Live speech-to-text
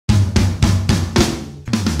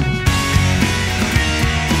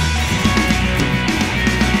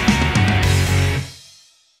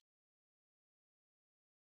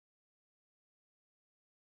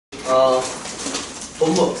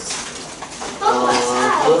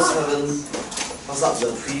those who haven't passed up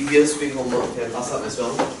the previous week homework can pass up as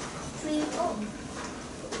well.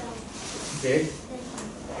 Okay.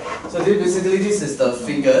 So basically this is the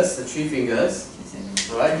fingers, the 3 fingers.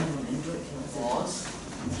 Alright? Pause.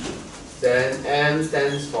 Then M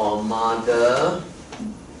stands for mother.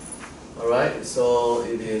 Alright, so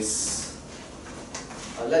it is.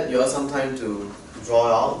 I'll let you all some time to draw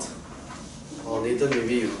out. Or later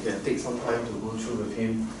maybe you can take some time to go through with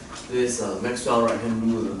him this Maxwell right hand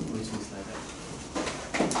rule, which is like that.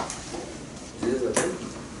 Is this a pen?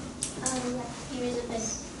 Yeah, here is a pen.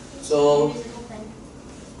 So, here is a pen.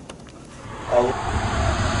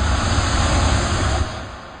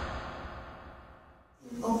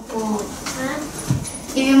 Oppo.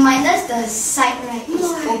 If you minus the side, right, it's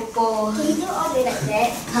Oppo. Can you do all the way like that?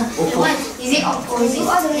 Is it Oppo? Is it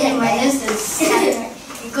all the way like minus the side, right?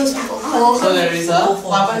 It goes to Oppo. So there is a,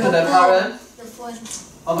 what happened to the current? The phone.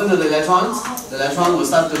 What happened to the electrons? The electron will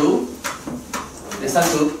start to,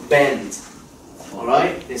 bend.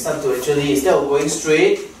 Alright? They start to actually, instead of going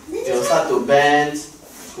straight, they will start to bend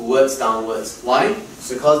towards downwards. Why?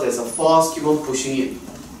 Because there's a force keep on pushing it.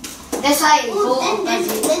 That's why it goes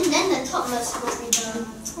Then the top must be the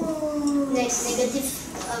negative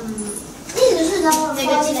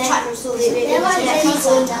negative charge also. Then why electrons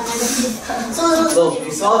go down? So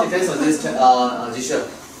it all depends on this Jisha.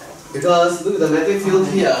 Because look at the magnetic field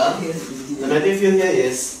here. The magnetic field here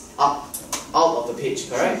is up, out of the page,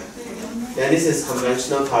 correct? Then this is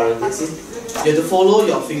conventional current. You see? You have to follow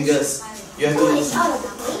your fingers. You have to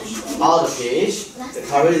out of the page. The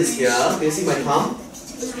current is here. Can you see my thumb?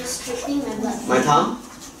 It's restricting my blood. My thumb?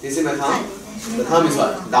 Can you see my thumb? The thumb is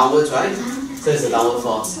what? Downwards, right? So it's a downward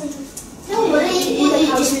force. No, but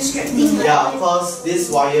it's restricting. Yeah, of course, this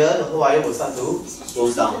wire, the whole wire will start to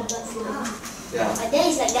close down. Yeah. But then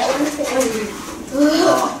it's like that one.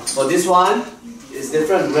 For this one, it's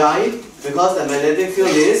different, right? Because the magnetic field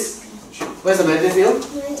is, where's the magnetic field?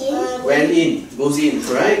 Went in, goes in,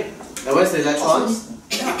 correct? And where's the electrons?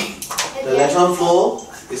 The electron flow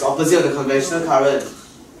is opposite of the conventional current.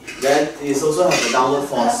 Then it also has a downward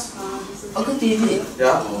force. Okay, David.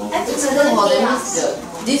 Yeah?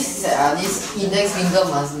 This index finger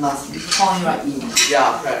must point right in.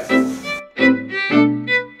 Yeah, correct.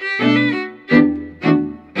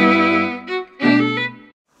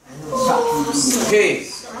 Okay.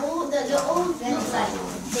 The old looks like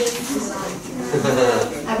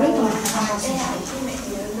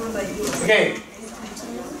Okay.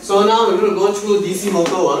 So now we're going to go through DC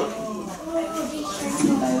motor.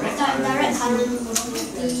 direct current.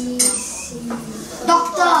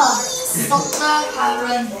 Doctor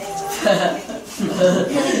current.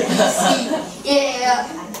 Yeah.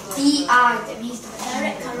 DR, that means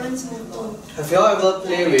Direct current motor. Have you all ever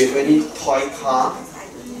played with any toy car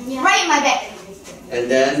right in my bag. and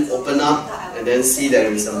then open up and then see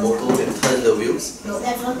there is a motor that turn the wheels? Only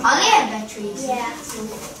have batteries. Yeah.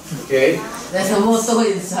 Okay. There's a motor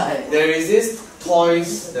inside. There is this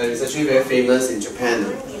toys that is actually very famous in Japan.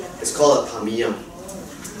 It's called a Tamiya.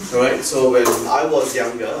 Alright, so when I was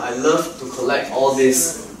younger, I loved to collect all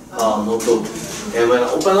this motor. And when I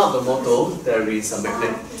open up the motor, there is a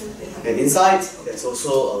magnet. And inside, there's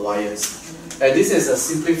also a wires. And this is a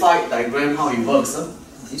simplified diagram how it works. Huh?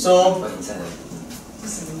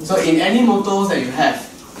 So in any motors that you have,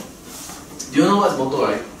 do you know what's motor,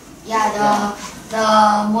 right? Yeah, the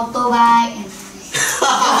motorbike and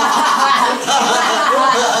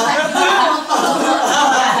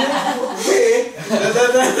Okay,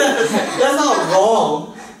 that's not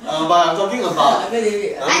wrong. But I'm talking about.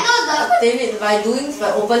 David, I know the David, by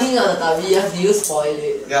opening the Tamiya, do you spoil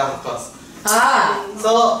it? Yeah, of course. Ah.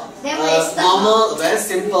 So Then what is the normal, very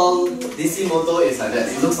simple DC motor is like that.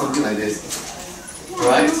 It looks something like this,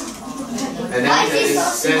 right? And then Why is there's it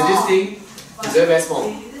so this small? thing. It's very very small.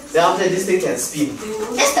 Then after that, this thing can spin.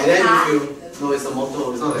 That's the And then car. if you no, it's a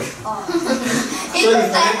motor. It's not like. It So you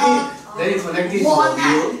looks like connect it. Then you connect it to the walnut.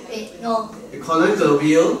 wheel. Wait, no. You connect to the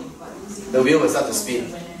wheel. The wheel will start to spin.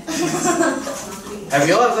 Have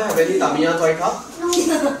you all ever have any Tamiya toy car?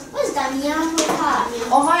 What's Tamiya toy car?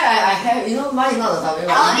 Oh, mine I have, you know, mine is not the Tamiya.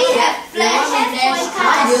 I only have flash and Mine, toy you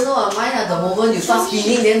cars. know, mine at the moment you start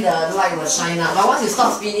spinning, then the light will shine up. But once you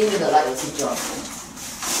stop spinning, then the light will switch off.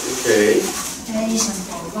 Okay.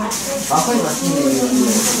 But how you must spin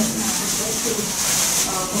it?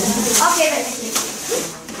 Okay, but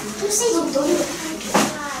You say you don't.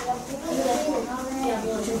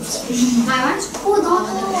 my one's Oh no,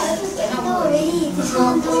 already.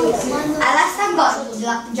 I last time got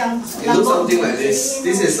jump. It looks something like this.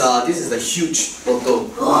 This is the huge motor.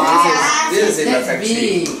 This is in the That's factory.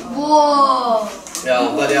 big. Whoa. Whoa.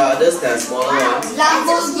 Yeah, but there are others that are smaller ones.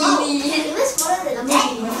 Lamborghini. Even smaller than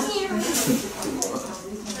Lamborghini.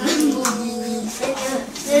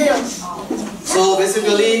 So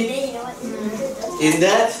basically, in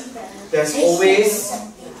that, there's always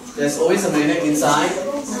a magnet inside,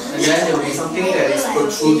 and then there will be something that is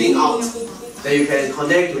protruding out that you can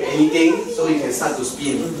connect to anything, so you can start to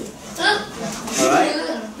spin. Alright?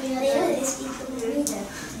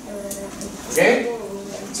 Okay?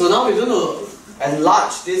 So now we're going to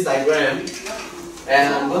enlarge this diagram,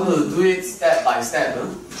 and I'm going to do it step by step. Huh?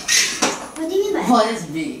 What do you mean by Oh, that's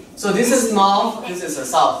big. So this is north, this is the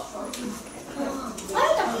south. what are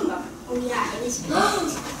you talking about? Oh yeah, it is big.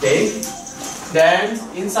 Okay? Then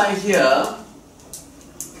inside here,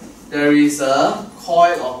 there is a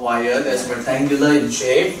coil of wire that's rectangular in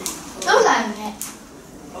shape. Look like that.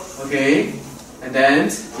 Okay? And then,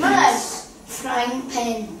 Look like frying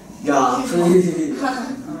pan. yeah.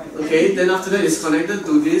 Okay, then after that it's connected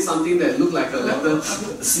to this something that look like a letter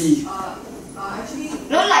C.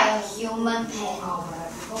 Look like a human pan.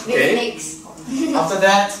 With Okay. legs. After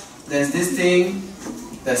that, there's this thing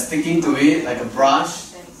that's sticking to it like a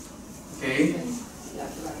brush. Okay?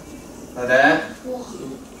 Like that.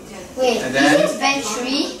 Wait, And then- is this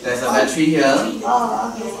battery? There's a battery here.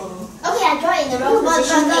 Oh, okay. Okay, I draw it in the wrong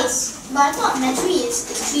position. But I thought battery is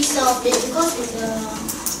 3 cells because it's a.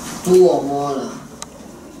 2 or more lah.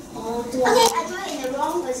 Okay, I draw it in the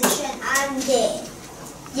wrong position. I'm dead.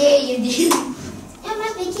 Yeah, you did. Yeah,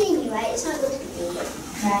 must be kidding me, right? It's not good to be.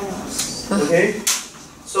 Okay?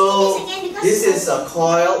 So, this is a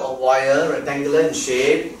coil of wire, rectangular in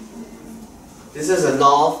shape. This is the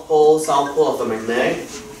north pole, south pole of the magnet.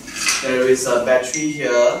 There is a battery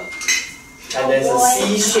here. And there's a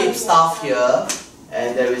C-shaped stuff here.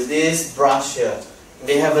 And there is this brush here.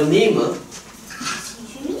 They have a name. Huh?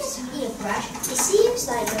 Should we just be a brush? It seems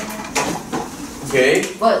like a. Okay.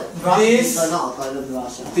 But brush This- is not a toilet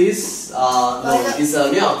brush. This no, is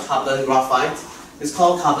made of carbon graphite. It's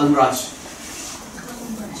called carbon brush.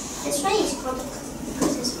 That's why it's called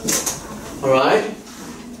because it's Alright?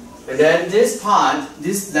 And then this part,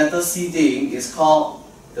 this letter C thing is called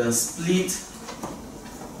the split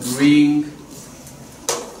ring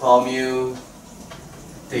commutator.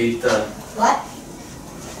 What?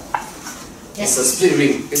 It's a split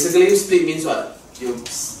ring. Basically, split means what? You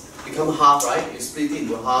become half, right? You split it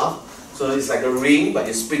into half. So it's like a ring, but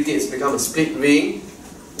you split it, it's become a split ring.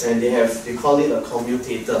 And they call it a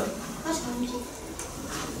commutator. What's commutator?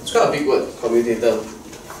 It's quite a big word, commutator.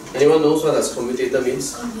 Anyone knows what does commutator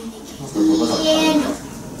means? Yeah, no.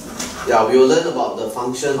 Yeah, we will learn about the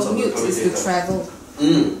functions of the Commute is to commutator. travel.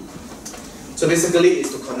 So basically,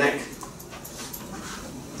 it's to connect.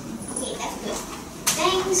 Okay, that's good.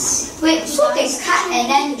 Thanks. Wait, so they cut and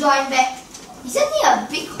then join back. Isn't it a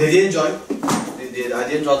big? They didn't join. I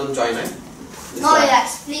didn't draw them join, right? It's No, like- it's like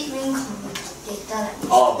split ring commutator. Like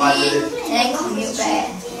Oh, but split and then commute back.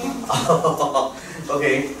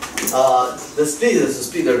 okay. The split is to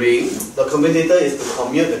split the ring. The commutator is to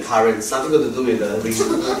commute the currents. Nothing got to do with the ring.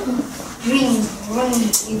 Ring.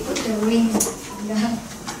 You put the ring.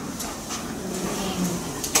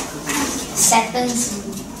 Saturn's.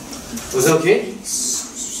 Was it okay?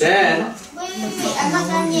 Then, Wait, I'm not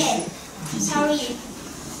done yet. Sorry.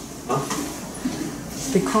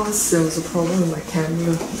 Because there was a problem with my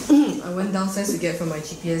camera. I went downstairs to get from my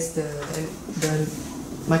GPS the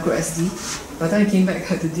micro SD. By the time I came back, I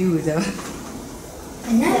had to deal with that.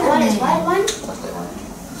 And then what is white one?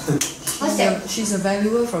 What's that? She's a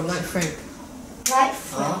valuer from Knight Frank. Right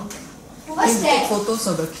Frank. What's She take that? photos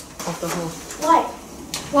of the hall. What?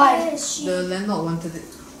 What? Where is she? The landlord wanted it.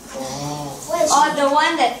 Where is she? Oh, the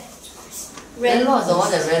one that Ren was the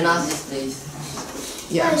one that ran us this place.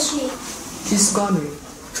 Where Yeah, is she? she's gone already.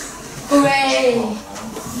 Hooray!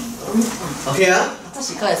 okay, I thought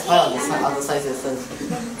she got inspired on the side, other side lesson.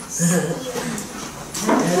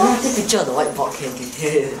 Take picture of the whiteboard can.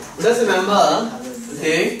 Let's remember,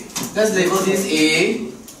 okay, let's label this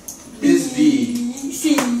A, this B.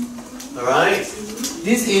 Alright?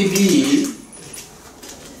 This AB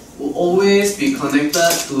will always be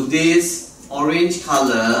connected to this orange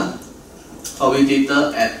color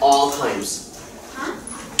commutator at all times. Huh?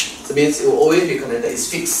 So it means it will always be connected, it's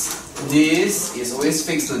fixed. This is always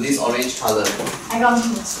fixed to this orange color. I don't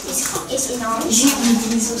know. It's in orange.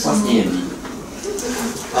 What's the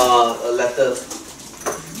A letter.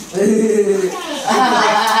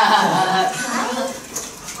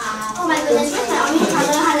 Oh my goodness, where's my orange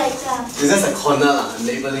color highlighter? It's just a corner, I'm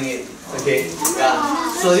labeling it. Okay?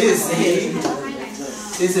 Yeah. So this is C.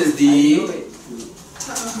 This is D.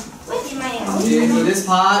 Where's my orange? Okay, so this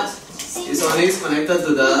part is always connected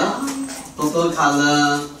to the total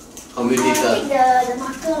color commutator. Take the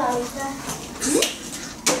marker lah later.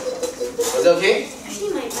 Was it okay?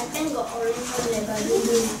 Actually, my pen got orange on there, but I didn't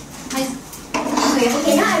do it.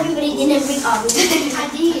 Okay, Now everybody didn't bring orange. I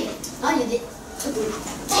did. Oh, you did.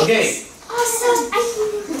 Okay. Awesome.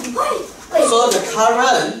 Wait. So the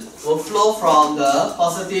current will flow from the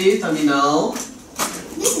positive terminal.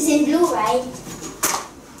 This is in blue, right?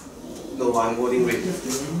 No, I'm holding red.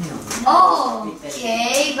 Oh,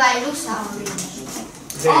 okay, but it looks orange.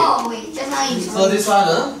 Okay. Oh, wait, just now you So this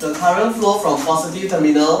one, the current flow from positive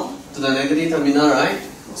terminal to the negative terminal, right?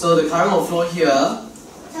 So the current will flow here,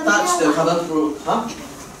 touch the carbon group, huh?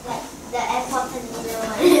 Like the airport terminal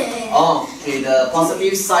one. Oh, okay, the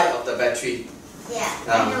positive side of the battery. Yeah.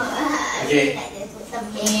 Yeah. I know. Okay. Like they put some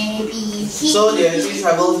A, B, C. So they actually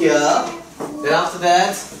travel here, then after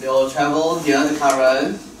that, they will travel here, the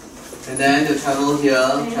current, and then they travel here,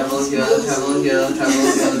 travel here, travel here, travel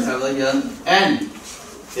here, travel here, and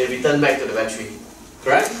they return back to the battery.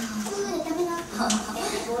 Correct?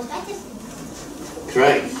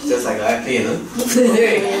 Correct. Just like an airplane, huh?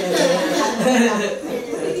 Okay.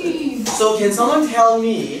 So can someone tell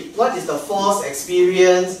me what is the force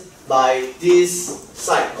experienced by this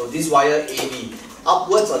side or this wire AB?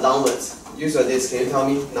 Upwards or downwards? Use your disc. Can you tell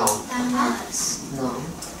me now? No.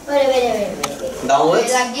 Wait.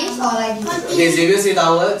 Downwards? Like this or like this? Okay, Xavier say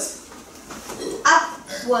downwards.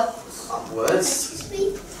 Upward. Upwards.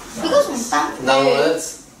 Because my thumb.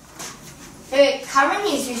 Downwards. Wait, current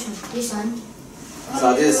is which one? This one.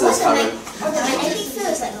 So this is current. The magnetic field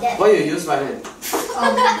is like that. Why you use right hand? Down.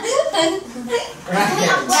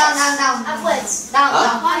 Upwards. Down.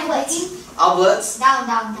 Upwards. Upwards. Down.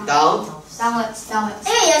 Down. Downwards.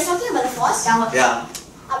 Hey, you're talking about the force? Downwards. Yeah.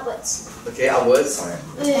 Upwards. Okay, upwards.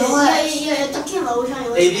 You're talking about which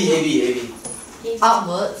one? AB.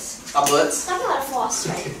 Upwards. Upwards. Talking about the force,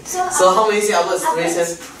 right? So how many say upwards? Raise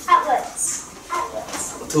hands. Upwards.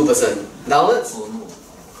 2%. Downwards? Oh no.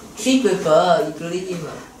 3 people, including him.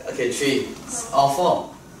 Okay, 3 or 4.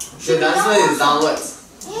 So the answer is downwards.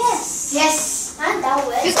 Yes.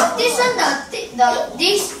 Downwards. Because this one,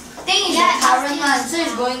 this thing is the current one, so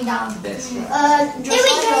it's going down. That's right. Because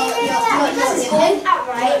it's going up,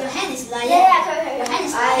 right? Your hand is like that. Correct. Your hand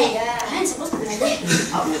is like that. Yeah. Your hand is supposed to be like that.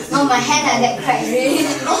 Upwards. No, my hand like that cracked already.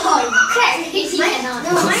 Oh, cracked already. No,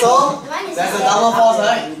 mine So mine is that's a like downward force,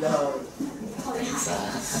 right?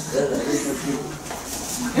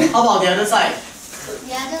 How about the other side?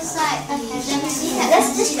 The other side, let me see.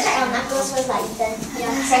 Let's just check on knuckles first, like then.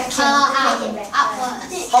 Yeah. Traction.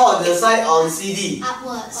 Upwards. How about the side on CD?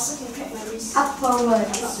 Upwards. Also can track my wrist.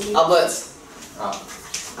 Upwards. Upwards.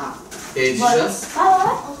 Okay, Jesus.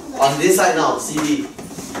 On this side now, CD.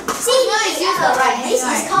 See, now it's use the right. This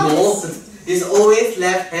is called. No, it's always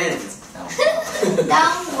left hand.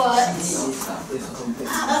 Downwards.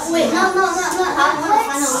 Wait, no. I want to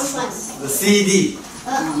find out which one. The CD.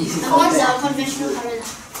 What's the conventional current?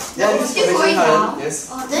 Yeah, this Still conventional going current. down? Yes.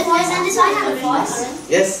 Then this one have the force.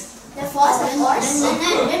 Yes. The force, then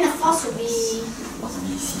the force will be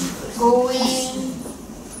Going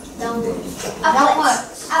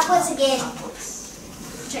upwards. Upwards again.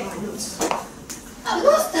 Check my notes.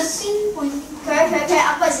 because the thing pointing. Correct.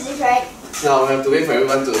 Upwards, is it correct? Now we have to wait for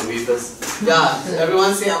everyone to agree first. Yeah,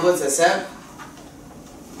 everyone say upwards except.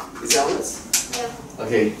 Is it upwards? Yeah.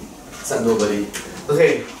 Okay, except nobody.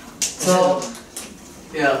 Okay, so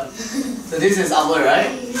yeah, so this is upward, right?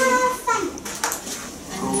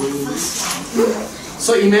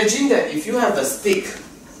 So imagine that if you have a stick,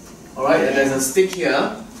 alright, and there's a stick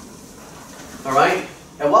here, alright,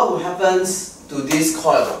 and what will happen to this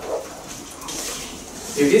coil?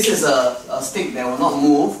 If this is a stick that will not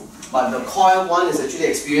move, but the coil one is actually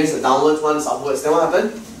experienced, the downwards one is upwards, then what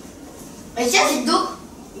happen? It's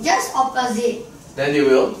just opposite. Then they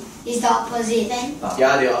will, It's the opposite. Then.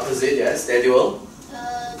 yeah, they are opposite, yes, then they will,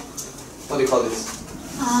 what do you call this?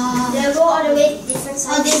 They'll go all the way different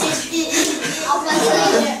sides. Oh, this is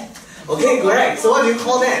opposite. Okay, correct. So what do you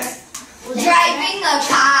call that? Driving a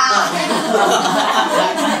car.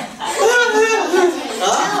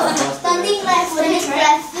 Turning left, turning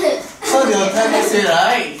left. So they will turn this way,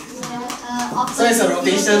 right? So it's a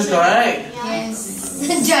rotation, correct? Yes.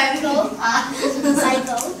 Driving a car.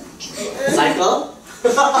 Cycle. Cycle? Is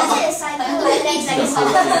it a cycle? Like a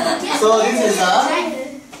cycle. So this is a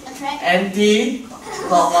track.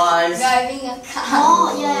 anti-clockwise. Driving a car.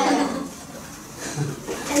 Oh, yeah.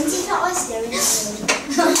 Anti-clockwise steering.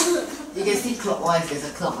 You can see clockwise, there's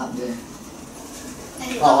a clock up there.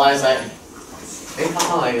 Clockwise, right?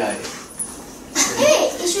 How like that? Hey,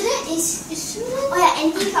 it shouldn't. Oh yeah,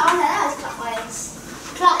 anti-clockwise. That was clockwise.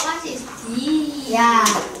 Clockwise is D. Yeah.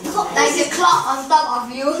 Like the clock on top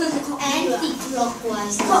of you.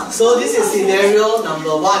 Anti-clockwise. So this is scenario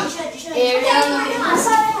number 1.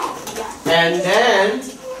 And then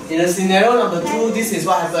in the scenario number 2, this is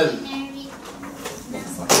what happened. Wait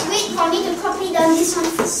for me to copy down this one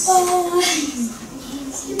first. Why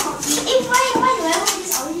do I have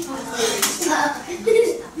this orange one?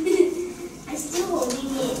 I'm still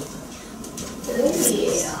holding it.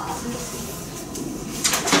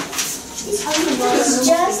 This orange one is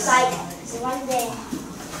just like the one there.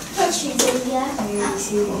 Touch it, Julia.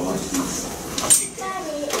 Got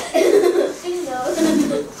it. Bingo.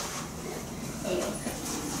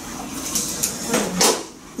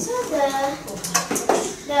 So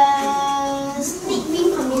the split beam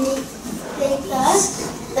combinator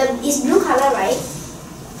is blue color, right?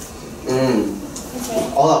 Okay.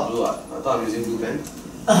 All are blue. I thought I'm using blue pen.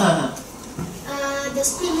 The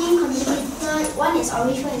split beam combinator, one is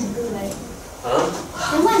orange, one is blue, right? Huh?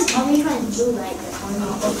 Then one is orange, one is blue, right?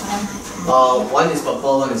 One is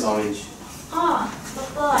purple, one is orange. Oh,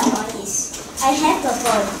 purple and orange. I have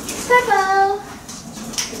purple. Purple.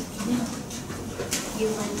 I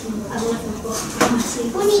want purple.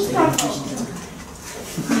 Who needs purple?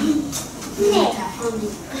 You need?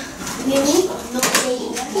 No,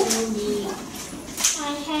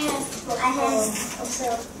 I have also.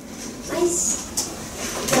 Nice.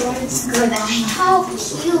 Good. How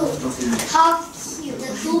cute. How cute. The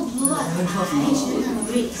two blue are red.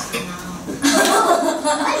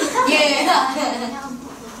 Yeah.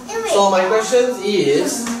 So my question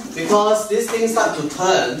is, because this thing start to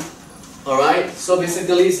turn, alright, so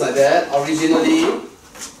basically it's like that. Originally,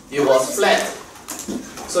 it was flat.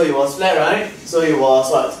 So it was flat, right? So it was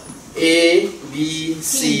what? A, B,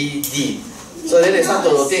 C, D. So then they start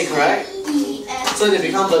to rotate, correct? So they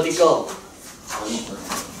become vertical.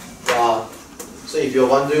 Yeah. So if you're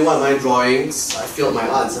wondering what my drawings, I failed my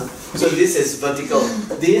arts. Huh? So this is vertical.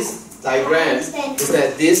 This diagram is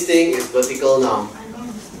that this thing is vertical now.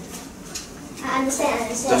 I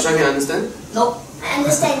understand. Joshua, can you understand? No. I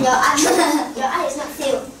understand. Your eye is not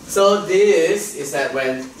failed. So this is that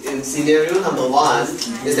when in scenario number 1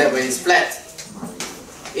 is that when it's flat.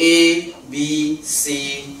 A, B,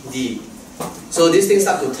 C, D. So this thing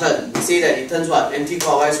start to turn. You see that it turns what?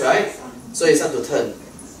 Anti-clockwise, right? So it start to turn.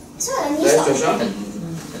 So let me Right, stop. Joshua?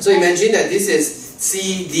 So imagine that this is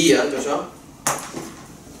CD, Joshua.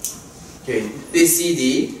 Okay, this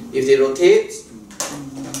CD, if they rotate,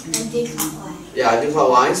 yeah,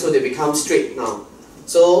 anti-clockwise, so they become straight now.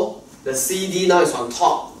 So the CD now is on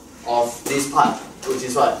top of this part, which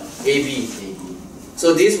is what? AB.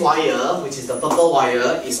 So this wire, which is the purple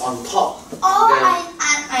wire, is on top. Oh, Then-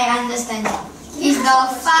 I understand. It's the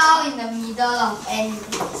file in the middle of N.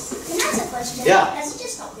 Can I ask a question? Yeah. Does it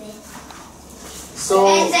just stop there? So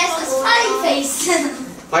And there's a smiley face.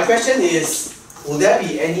 my question is, will there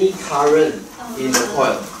be any current in the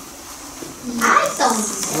coil? I don't.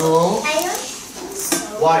 No. I don't think so.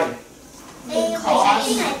 Why?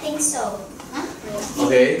 I think so.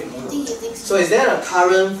 Okay. You think so? So is there a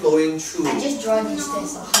current flowing through? I just draw these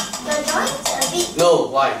steps. The drawing's a bit. No,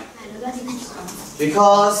 why?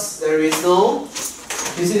 Because there is no.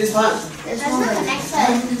 You see this part? There's no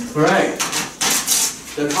connection. Correct.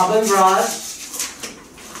 The carbon brush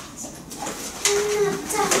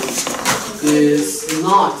is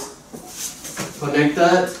not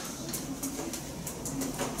connected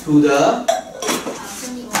to the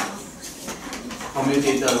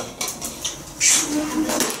commutator.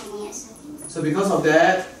 So because of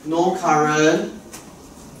that, no current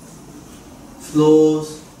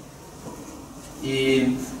flows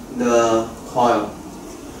in the coil.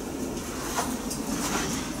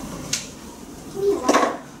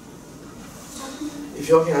 If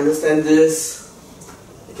you all can understand this,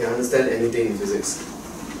 you can understand anything in physics.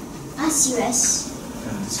 Serious.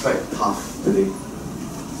 Yeah, it's quite tough today.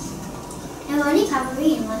 I'm only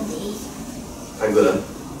covering in one day. I'm good.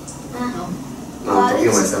 No, I'm talking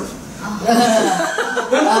to myself.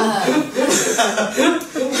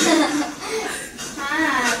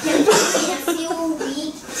 Can we wait a few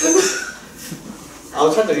weeks? I'll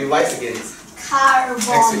try to revise again. Next Carbon. week.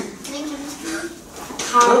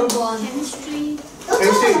 Carbon. Chemistry. Don't talk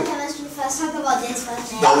Chemistry. about chemistry first. Talk about this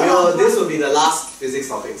first. No, this will be the last physics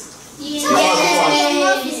topics. So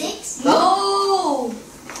no physics? No.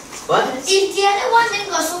 What? If the other one then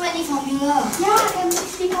got so many formula. Yeah,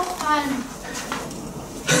 chemistry more fun.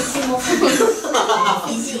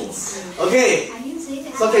 Physics. Okay,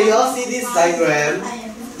 so can you all see this diagram?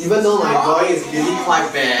 Even though my drawing is really quite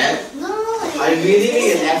bad, No. I really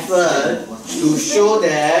make an effort to show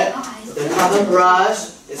that the carbon brush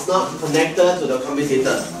is is not connected to the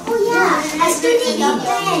commutator. Oh yeah, I still need your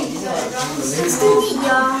pen. I still need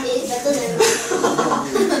your. It's better than.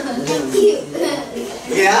 Thank you.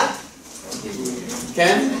 Yeah?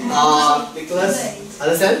 Can? Nicholas,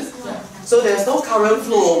 understand? So there's no current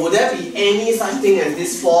flow. Would there be any such thing as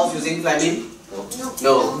this force using Fleming?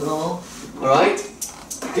 No. No. Alright?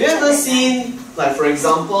 Have you ever seen, like for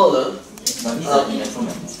example,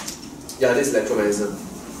 yeah, this is electromagnetism.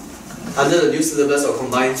 Under the new syllabus of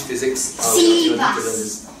combined physics, we are given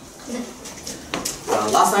this.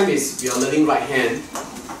 Last time we are learning right hand,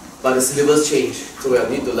 but the syllabus changed, so we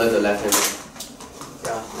need to learn the left hand.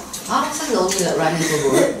 Yeah. Next time only the right hand so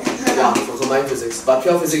good. Yeah, for combined physics. But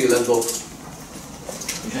pure physics you learn both.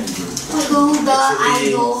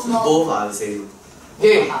 Actually, both are the same.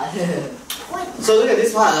 Okay. So look at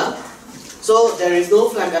this part. So there is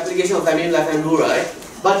no application of Fleming left hand rule, right?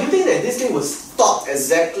 But do you think that this thing will stop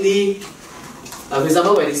exactly? For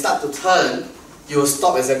example, when it starts to turn, you will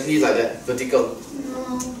stop exactly like that, vertical.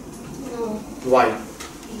 No. Why?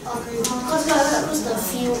 Because the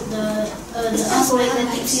field, the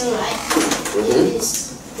electromagnetic field, right?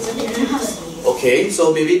 Is a bit different. Okay,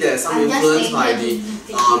 so maybe there's some influence by the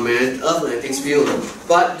Earth magnetic field.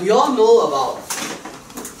 But do you all know about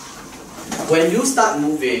when you start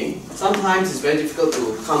moving, sometimes it's very difficult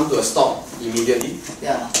to come to a stop immediately.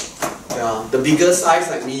 Yeah. Yeah. The bigger size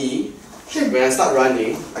like me, when I start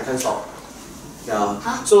running, I can't stop. Yeah.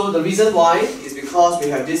 So the reason why is because we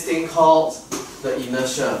have this thing called the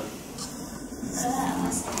inertia.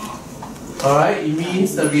 Alright, it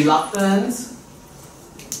means the reluctance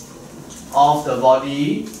of the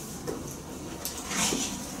body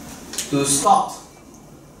to stop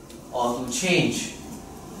or to change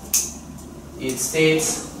its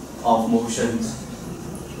states of motion.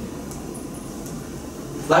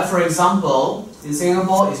 Like for example, in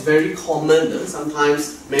Singapore it's very common,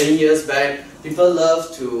 sometimes many years back, people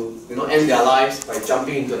love to end their lives by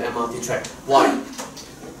jumping into the MRT track. Why?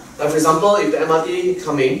 Like for example, if the MRT is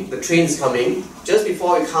coming, the train is coming, just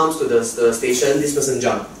before it comes to the station, this person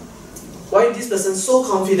jump. Why is this person so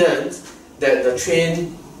confident that the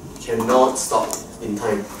train cannot stop in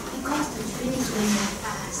time? Because the train is going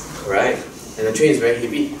fast. Correct. And the train is very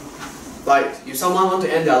heavy. Like, if someone want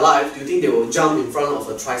to end their life, do you think they will jump in front of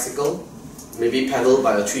a tricycle? Maybe paddled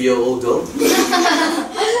by a 3-year-old girl?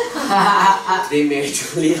 They may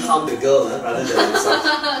actually harm the girl rather than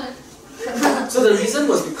themselves. So the reason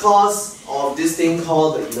was because of this thing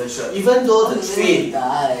called the inertia. Even though the train,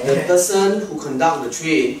 the person who conducts the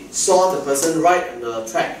train saw the person right on the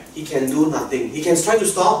track, he can do nothing. He can try to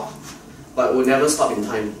stop, but will never stop in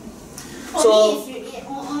time.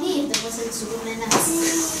 Only if the person is Superman.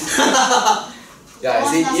 Yeah,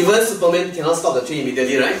 see, even Superman cannot stop the train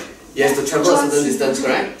immediately, right? He has to travel a certain distance,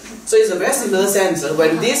 correct? So it's a very similar sense.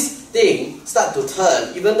 When this thing starts to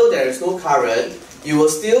turn, even though there is no current, you will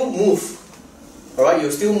still move. Alright, you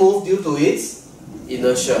will still move due to its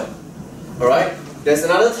inertia. Alright? There's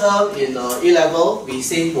another term in A-level, we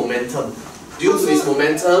say momentum. Due to its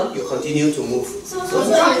momentum, you continue to move. So it's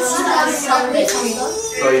not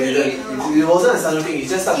No, it didn't. It wasn't a sudden thing, it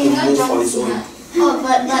just started to move on its own.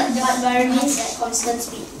 but remains at constant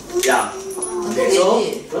speed. Yeah. Okay, so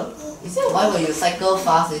Is it why when you cycle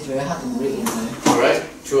fast it's very hard to brake in time? alright,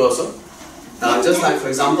 true also. Just like for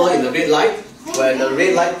example in the red light, when the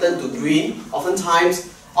red light turns to green, oftentimes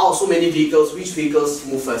out of so many vehicles, which vehicles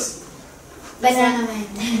move first? Banana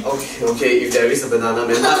man. Okay, if there is a banana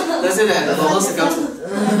man. But let's say that the normal circumstance.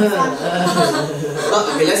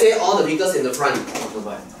 Okay, let's say all the vehicles in the front.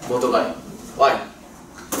 Motorbike. Why?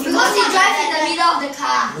 Because he drives in the middle of the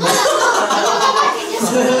car.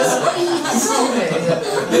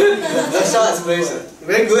 The short explanation.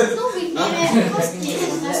 Very good. No, because it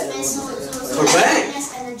has less mass, so Correct.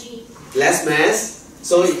 less energy. Less mass,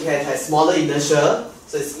 so it can have smaller inertia,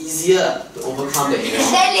 so it's easier to overcome the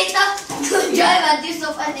inertia. Then later to drive until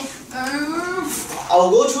so far. I'll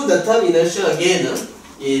go through the term inertia again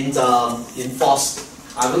in force.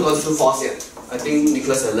 I haven't gone through force yet. I think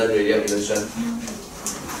Nicholas has learned already inertia.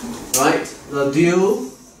 Right? Now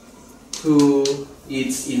due to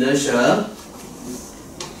its inertia,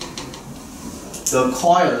 the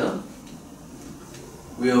coil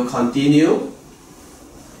will continue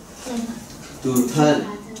to turn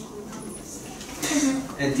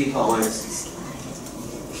anti-clockwise.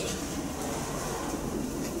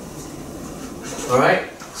 Alright?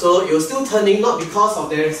 So you're still turning not because of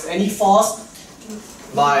there is any force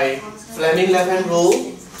by Fleming left hand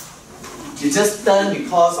rule. You just turn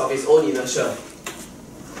because of its own inertia.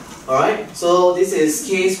 Alright? So this is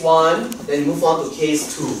case 1, then move on to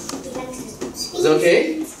case 2. Is it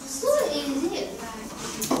okay? So easy.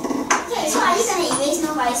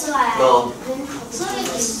 so I No. So if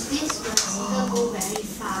this bicycle go very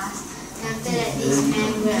fast, then after that this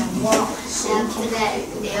man go and walk, then after that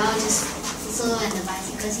they all just so when the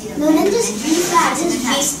bicycle see the No, man, then just drift lah, just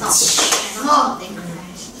drift. stop. And all they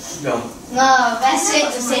crash. No. No, best way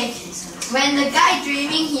to say when the guy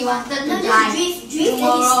dreaming he wanted to No, die just drift and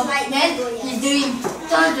tomorrow, he slide then and go, he yeah. dream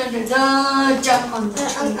jump on the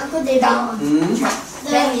tree Uncle David. down.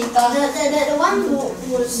 Then he thought The one who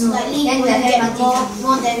was slightly then going the to get MRT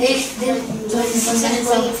more damage then the person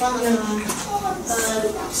going in front of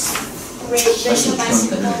racial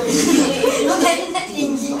bicycle. in the end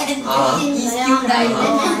he still died.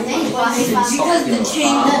 Because the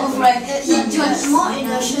train move right, he just more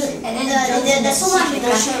inertia, and then there's so much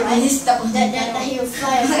inertia, right? he stopped That he will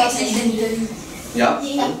fly across and accidentally. Yeah.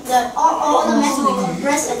 all the mass will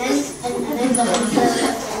compress and then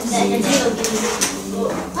the thing will be.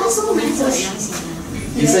 What's so mental?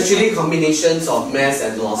 It's actually combinations of mass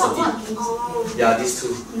and velocity. Yeah, these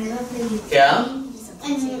two. Yeah.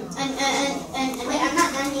 And wait, I'm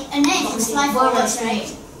not done yet. And then if you fly forwards, right?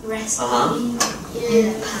 Rest. You're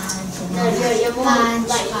more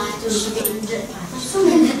likely to speed. So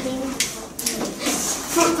many things.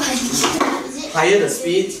 Higher the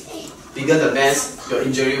speed, bigger the mass, your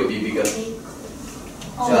injury will be bigger.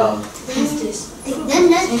 Yeah.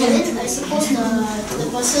 Then I suppose the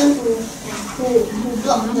person who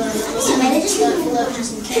blocked the person who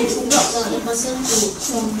blocked the person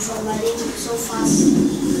from riding so fast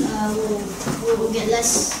will get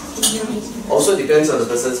less injuries. Also depends on the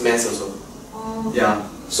person's mass also. Yeah.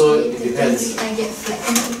 So it depends. I get flat.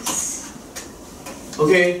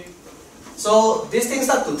 Okay. So this thing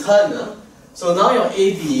start to turn. So now your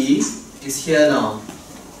AB is here now.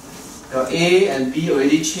 Your A and B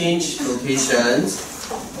already changed locations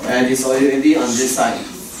and it's already on this side.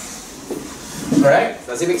 Correct?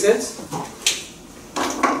 Does it make sense?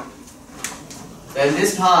 Then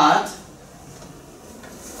this part,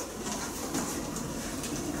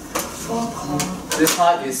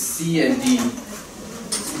 is C and D.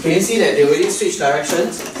 Can you see that they already switched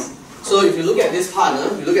directions? So if you look at this part,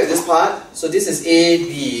 so this is A,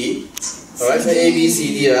 B. Alright, so A, B,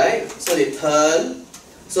 C, D, right? So they turn.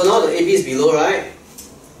 So now the AB is below, right?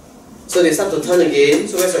 So they start to turn again.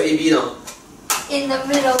 So where's your AB now? In the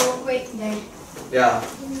middle, wait there. Yeah.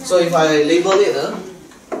 So if I label it,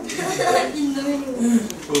 In the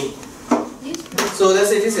middle. so let's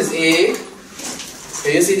say this is A.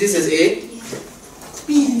 Can you see this is A?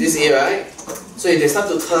 This is A, right? So if they start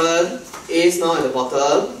to turn, A is now at the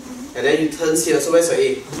bottom, and then it turns here. So where's your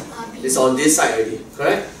A? It's on this side already,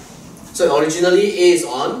 correct? So originally A is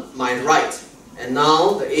on my right. And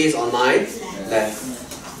now the A is on my left.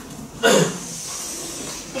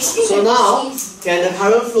 So now, can the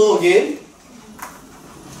current flow again?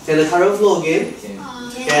 Can the current flow again?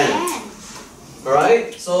 Can.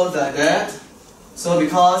 Alright, so like that. So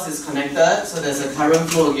because it's connected, so there's a current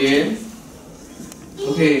flow again.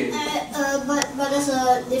 Okay. But there's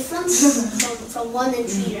a difference from 1 and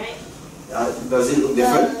 3, right? Does it look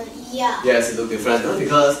different? Yeah. Yes, it looks different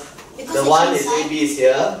because the one is AB is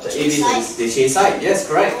here, the AB is they change side. Yes,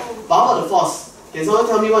 correct. But how about the force? Can someone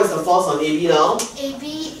tell me what is the force on AB now? AB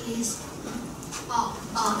is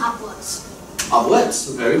upwards. Upwards.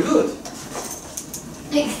 Very good.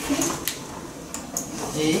 Can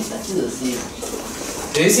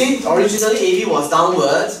you see? Originally AB was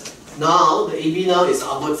downwards. Now the AB now is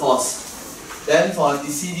upward force. Then for the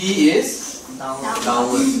CD is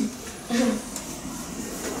downward.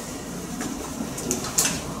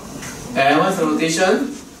 And what's the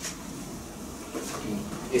rotation?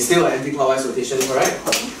 It's still an anti-clockwise rotation, correct?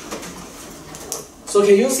 So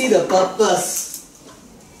can you see the purpose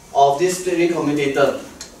of this split ring commutator?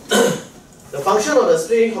 The function of the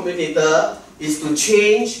split ring commutator is to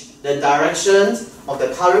change the direction of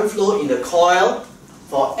the current flow in the coil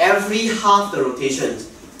for every half the rotation.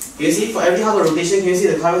 Can you see? For every half the rotation, can you see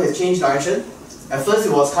the current has changed direction? At first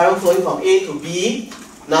it was current flowing from A to B,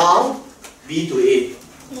 now B to A.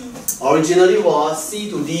 Originally was C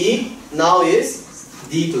to D, now is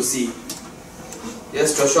D to C.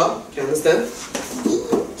 Yes, Joshua, can you understand?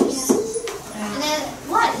 And then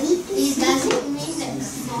what does it mean that the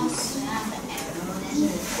force have the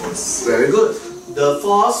arrow? Very good. The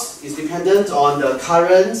force is dependent on the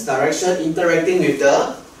current direction interacting with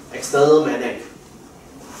the external magnet.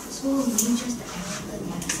 So we just the arrow on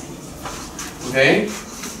the other side. Okay?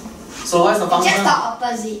 So what's the function? Just the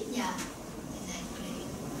opposite, yeah. Exactly.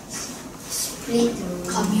 Split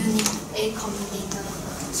commutator.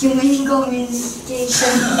 Human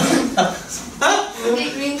communication.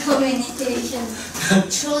 Split ring communication.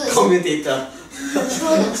 Throw the Commutator.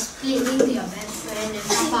 split ring to your best friend and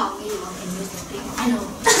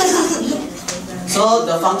So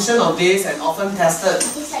the function of this and often tested.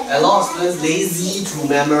 A lot of students lazy to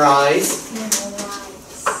memorize.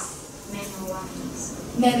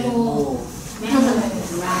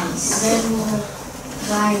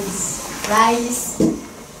 Rice.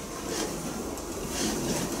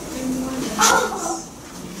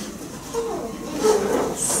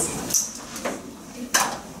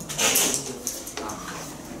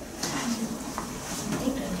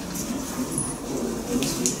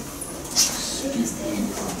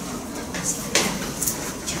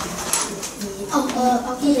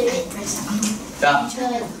 Okay, Yeah.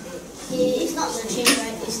 it's not the change,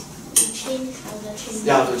 right? It's to change or the change.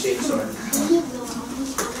 Yeah, to change, sorry.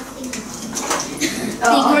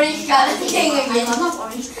 Orange color thing again.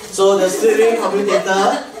 So the steering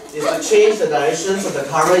commutator is to change the directions of the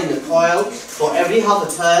current in the coil for every half a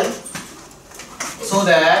turn, so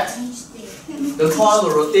that the coil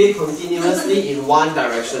will rotate continuously in one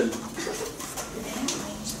direction.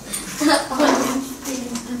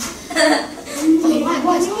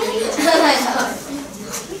 What's orange?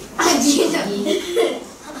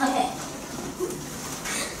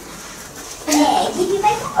 Hey, give me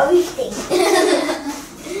my orange thing.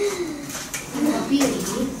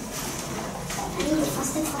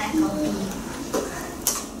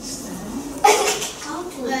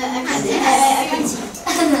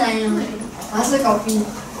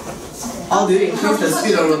 How do you increase the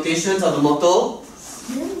speed of rotations of the motor?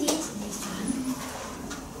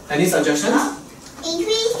 Any suggestions?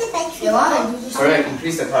 Increase the battery. Correct,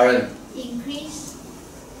 increase the current. Increase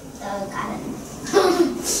the current. I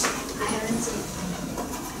haven't seen.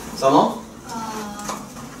 Some more?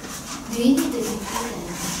 Do you need to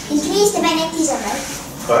increase Increase the magnetism, right?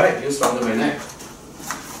 Correct, use stronger magnet.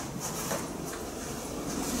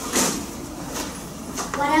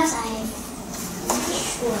 What else I have?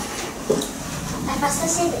 Sure. I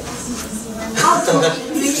faster say the easy one. How to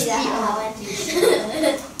increase the power?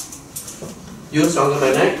 Use stronger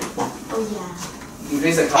magnet. Oh yeah.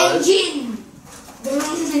 Increase the current. Engine. Just now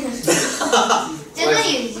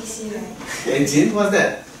you say right. Engine? What's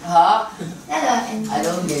that? Huh? That's the engine. I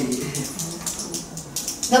don't get it.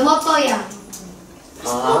 The motor, yeah.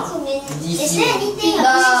 DC. Is there anything The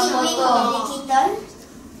about motor. communicator?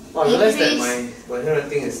 Oh, I realized that my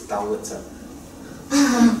handwriting is downwards.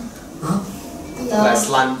 Like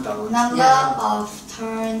slant downwards. Number of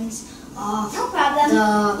turns of no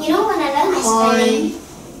problem. You know when I learn my spelling,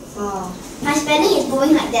 my spelling is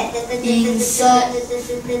going like that. Soft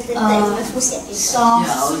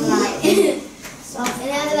like. And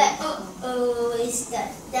then after that, it's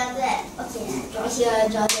that. Then after that, okay, draw here,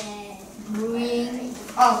 draw there. Bring.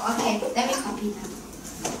 Oh, okay. Let me copy that.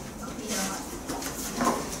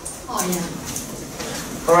 Oh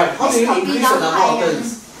yeah. Alright, how do you increase the number of turns?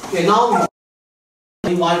 Okay, now we have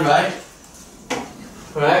only one, right?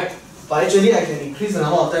 Correct? But actually I can increase the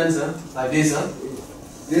number of turns like this.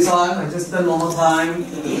 This one, I just turn one more time, I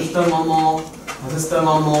just turn one more, I just turn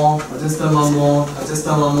one more, I just turn one more, I just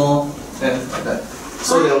turn one more, then like that.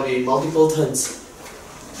 So there will be multiple turns.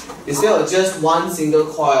 Instead of just one single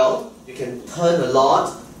coil, you can turn a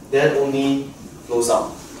lot, then only flows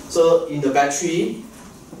out. So in the battery,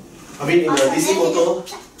 I mean in the DC motor,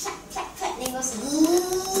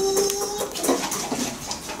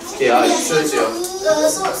 yeah, it shows you.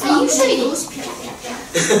 So usually those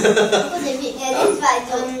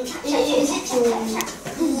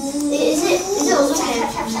is it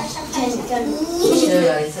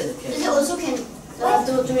also can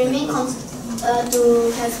to remain constant to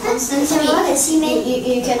have constant speed?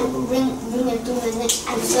 You can bring the two magnets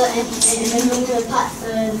closer and then bring them apart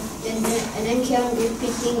and then keep on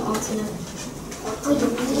repeating alternate. What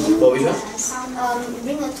which one?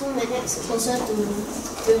 Bring the two magnets closer to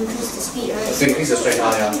increase the speed, right? To increase the strength,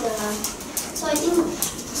 yeah. So I think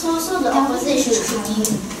so the opposite should be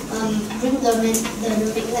bring the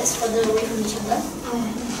magnets further away from each other.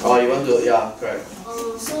 Oh, you want to, yeah, correct.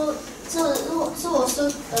 So also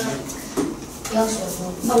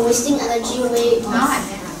wasting energy away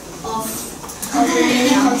of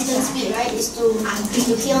remaining constant speed, right? Is to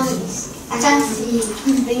keep on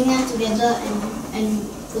bringing them together and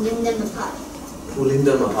pulling them apart. Pulling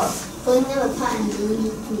them apart. Pulling them apart and doing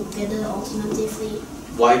it together alternatively.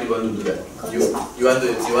 Why do you want to do that? You want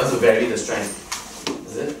to vary the strength.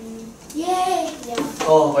 Is it? Yay! Yeah.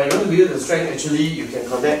 Oh, but you want to vary the strength, actually you can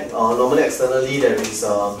connect normally externally there is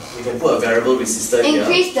you can put a variable resistor here.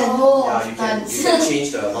 Increase the load. Yeah, you can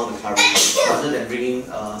change the amount of current rather than bring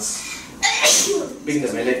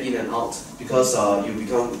the magnet in and out, because you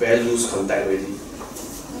become very loose contact already.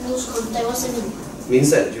 Loose contact, what's it mean? Means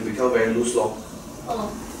that you become very loose long.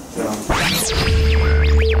 Oh. Yeah.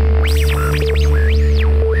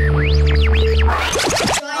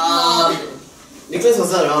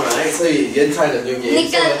 so you didn't try the new game.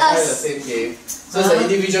 So we'll try the same game. So it's an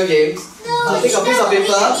individual game. So take a piece of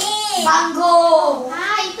paper. Mango.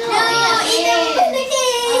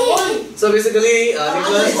 So basically,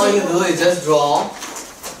 Nicholas, all you do is just draw.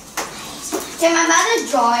 Can my mother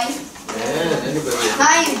join? Yeah, anybody.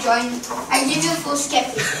 Now you join. I give you full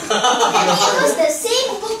sketch. I use the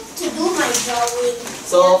same book to do my drawing.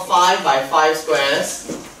 So 5 by 5 squares.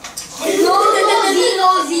 No,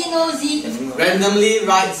 Z. Randomly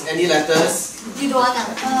write any letters. You don't want to.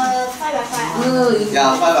 5 by 5.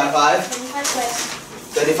 Yeah, 5 by 5. 25 squares.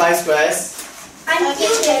 25 squares.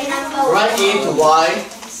 Until the number Write A to Y.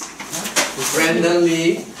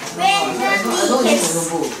 Randomly. Randomly.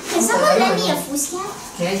 Can someone lend me a full sketch?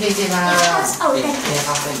 Can Oh,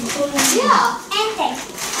 thank you. Yeah. And thank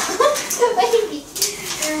you.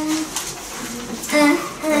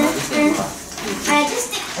 I just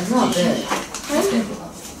take. It's not bad.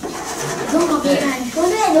 Don't copy time. Go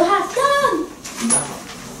there, don't have time.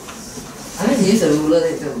 I mean, use a ruler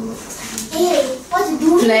later. Hey, what you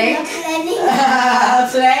doing? Plank. You're planning.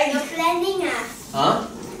 Plank. You're planning Huh?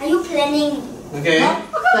 Are you planning? Okay.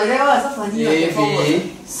 Like that one, so funny. A, B,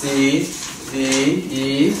 C, D,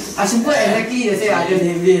 E, I should put exactly the same idea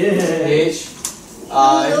name. H,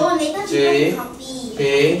 I, No, later J, people copy. K,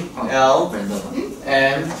 L, M,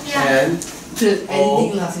 N,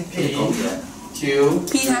 Anything lah, say P, Q,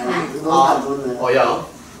 P R, oh yeah,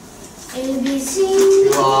 A, B, C.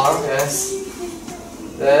 Q, R, S,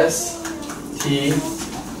 T,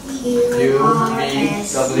 Q, U, R, V,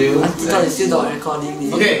 S. W, I thought it's X. still not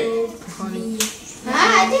recording. Okay.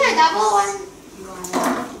 I think I double one.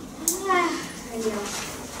 I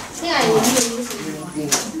think I will use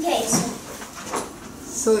Okay, so.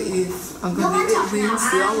 So if Uncle No one David talk now. wins,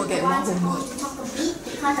 they all will get more I want homework. to talk a bit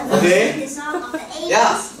because I'm Okay. the song of the 80s.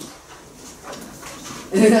 Yeah.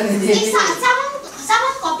 If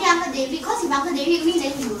someone copy Uncle David, because if Uncle David win,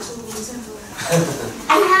 then you also do.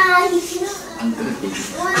 You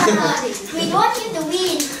cannot. We don't want him to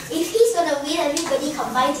win. If he's gonna win, everybody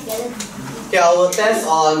combine together. Okay, I will test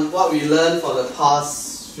on what we learned for the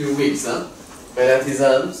past few weeks.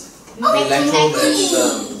 Magnetisms,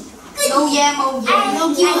 electromagnetism. No yeah, no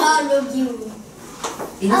yeah. I love you.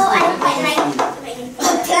 Oh, I quite like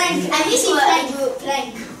plank. I miss you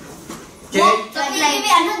plank. Okay.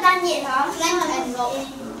 Wait, I'm not done yet, huh? Plank and rock.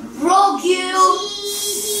 Rogil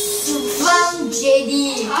from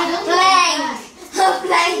JD. Plank.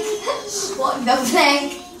 Plank. What the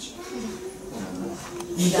plank?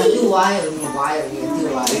 You got do Y only,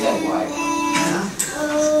 until Y.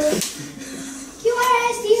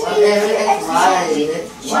 QRS, this Whatever X, Y is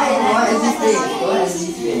this thing?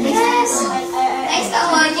 Next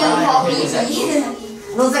one, you copy.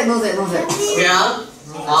 No Z. Yeah.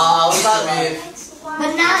 I'll start with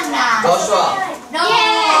Banana. Joshua. No.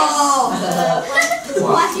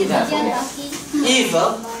 What is the If.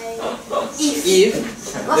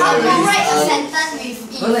 How to write a sentence with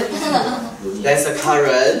if? There's a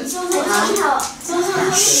current. The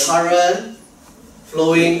current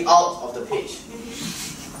flowing out of the page.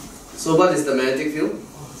 So what is the magnetic field?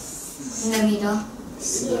 In the middle.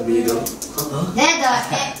 In the middle. Then the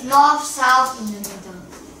north, south in the middle.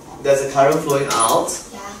 There's a current flowing out.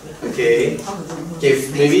 Yeah. Okay. Okay.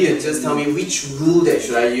 Maybe you just tell me which rule that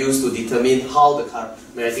should I use to determine how the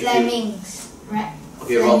magnetic field. Fleming's. Right.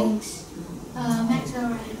 Okay, wrong. Maxwell,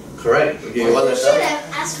 right? Correct. Okay, what Should letter? have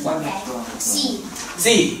asked for that. C.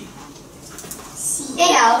 C.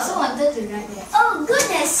 Hey, I also wanted to write that. Oh,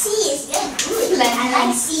 goodness, C is very good. I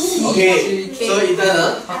like C. Okay. So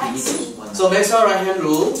Ethan, I like C. so Maxwell right hand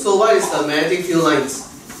rule. So what is the magnetic field lines?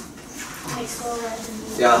 Maxwell right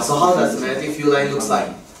hand. Yeah. So how does the magnetic field line looks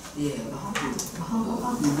like?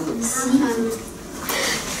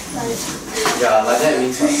 Yeah, like that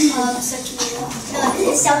means what? Circular. No, this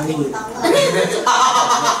is something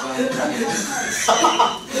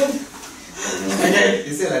Okay,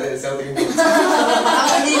 you say like that, something. This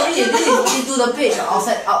is into the page or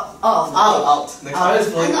outside, Out. The current is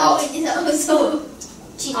flowing out. also.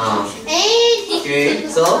 Hey. Okay,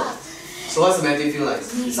 so what's the magnetic field like?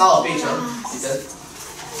 It's out of page, huh? Ethan?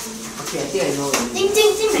 Okay, I think I know. Think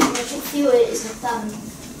magnetic field is the thumb.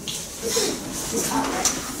 This out,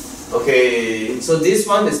 right? Okay, so this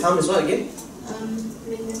one, this term is what again?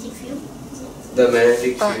 Magnetic field. The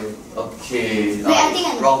magnetic field. Okay. Wait, I think I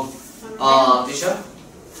know. Wrong. Teacher?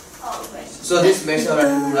 Oh, right. So this Maxwell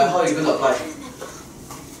right, how are you going to apply?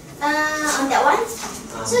 On that one?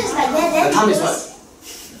 So it's like that. The term is what?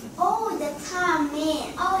 Oh, the thumb,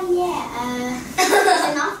 man. Oh, yeah.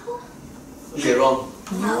 The North Pole? Okay, wrong.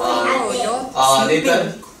 Okay,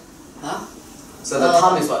 Nathan? Huh? So the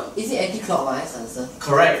thumb is what? Is it anti-clockwise answer?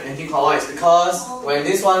 Correct, anti-clockwise, because when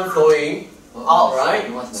this one flowing out, right?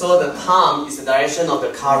 So the thumb is the direction of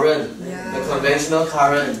the current, the conventional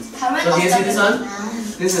current. So can you see this one?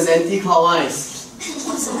 This is anti-clockwise.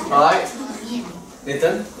 Alright?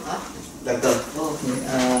 Nathan? Letter. Okay.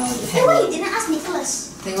 Hey, why you didn't ask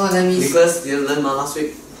Nicholas? Hang on, let me Nicholas didn't learn last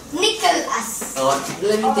week. Nicholas. What?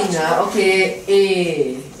 let me think. Okay,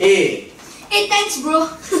 A. A. Hey, thanks, bro.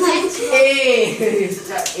 Thanks, bro. A.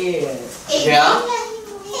 Subtract A. Yeah?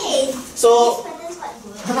 Hey. So,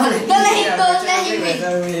 Don't let him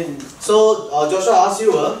win. so Joshua asked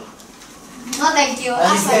you, No, thank you.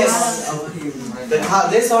 Ask my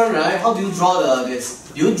mother. this one, right? How do you draw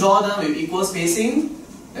this? Do you draw them with equal spacing?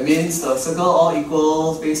 That means the circle all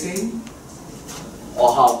equal spacing?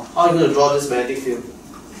 Or how? How are you going to draw this magnetic field?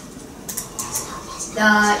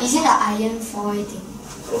 Is it the iron foil thing?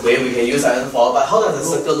 Okay, we can use iron foil, but how does the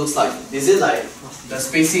circle look like? Is it like the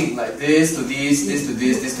spacing, like this to this, this to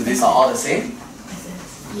this, this to this are all the same?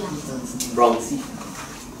 Yeah. Wrong.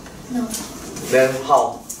 No. Then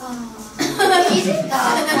how? Is it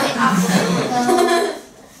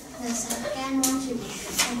the second one should be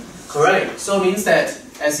Correct. So means that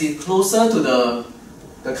as it's closer to the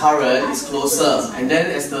current, it's closer, and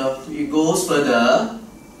then as it goes further,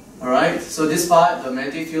 alright. So this part, the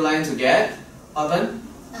magnetic field line to get happen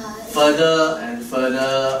further and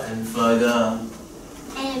further and further.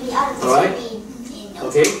 And we are Alright.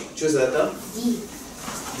 Okay. Choose the letter. D.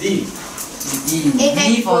 D.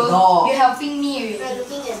 D for dog. You're helping me We're already.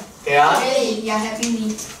 looking at. Yeah. Really, you're helping me.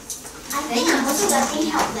 I think I'm also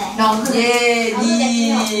getting help there. No. Yay,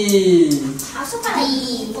 D. I also find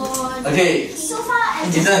D. Okay. So far, I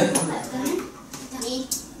Ethan. D.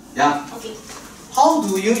 Yeah. Okay. How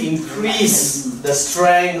do you increase the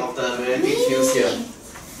strength of the magnetic fields here?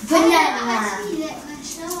 Banana.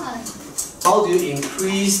 How do you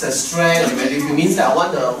increase the strength of the magnetic field? Means that I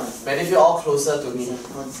want the magnetic field all closer to me.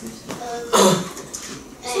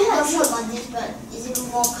 I'm not sure about this, but is it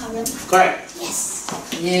more current? Correct. Yes.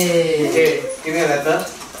 Yay. Okay. Give me a letter.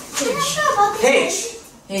 I'm not sure about this.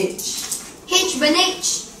 H. H, but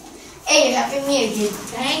H. Hey, you're helping me again.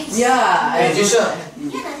 Thanks. Yeah. Hey, Jisha.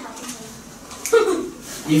 You're not helping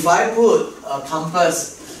me. If I put a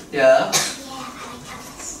compass here, Yeah, I like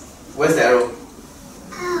compass. where's the arrow?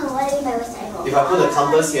 Oh, what do you mean by what's the arrow? If I put a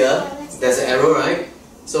compass here, there's an arrow, right?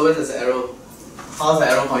 So where's the arrow? How's the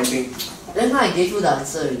arrow pointing? Then now I gave you the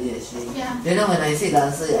answer already actually. Yeah. Then now when I say the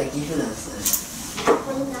answer, I give you the answer.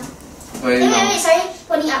 Pointing down. Pointing down. Wait, sorry.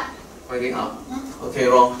 Pointing up. Pointing up. Okay,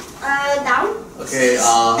 wrong. Down. Okay,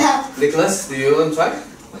 Nicholas, do you want to try?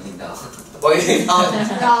 Pointing down. Pointing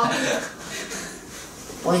down.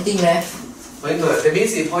 Pointing left. Pointing to that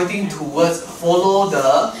means it's pointing towards, follow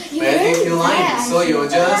the magnetic field line. So you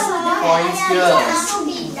just point here. Also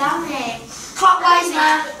be down there. Clockwise,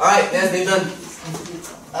 ma. Alright, there's Nathan.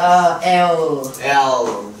 L.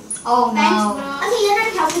 L. Oh, Thanks, no. bro. Okay, you're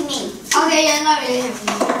not helping me. Okay, you're not really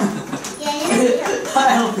helping me. Yeah, you're not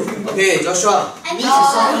helping me. Okay, Joshua. I think you're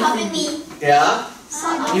not helping me. Yeah?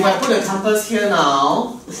 If I put the compass here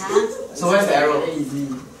now, so where's the arrow?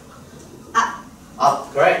 Up.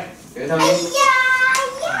 Up, correct? Can you tell me? Yeah.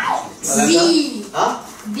 What letter? V. Huh?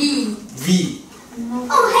 V. V.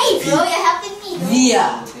 Oh, hey, bro, you're helping me. V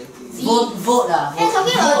ah. Vote ah. You're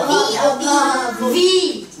talking about V or B?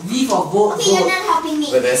 V. V for vote. Okay, you're Vote. not helping me.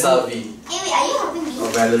 Vanessa V. Hey, wait, are you helping me? Or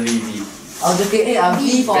Valerie V. Oh, okay.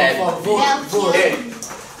 V for Ben. vote. Ben. Vote. Okay.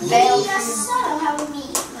 Yeah, you're sort of helping me.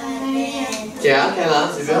 But then... Yeah, can lah,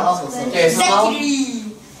 Sylvia. Okay, so now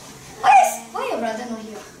Exactly. Why your brother not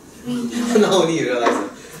here? now only you realize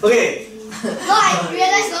it. Okay, No, I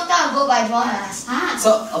realized long time ago, but I don't understand.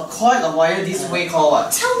 so a coil of wire this way called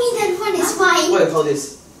what? Tell me then what is mine. What do you call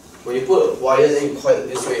this? When you put a wire then you coil it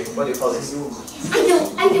this way, what do you call this? I know.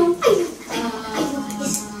 Yes, I know.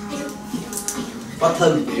 What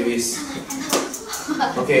term do you use?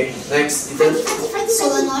 Okay, next, Ethan.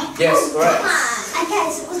 Solenoid? Yes, correct. Come on. I thought I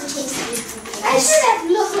was supposed to change that. I should have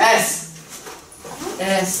looked. S.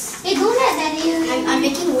 S. Hey, don't let Daddy. I'm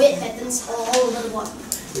making weird patterns all over the board.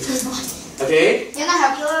 Okay, You're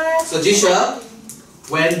not helping. so Jisha,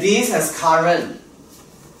 when this has current,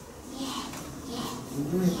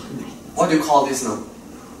 what do you call this now?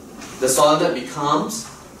 The solenoid becomes?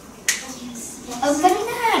 A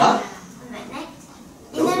magnet. Huh? A magnet?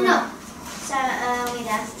 No. So, wait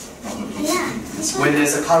yeah, this one. When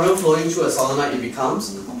there's a current flowing through a solenoid, it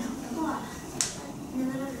becomes?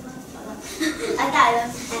 I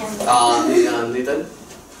thought Nathan?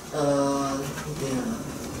 Yeah.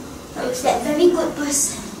 Who's that very good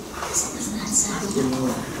person? I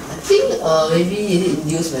think maybe is it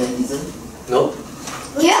induced magnetism? No.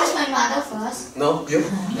 Will you ask my mother first? No. You?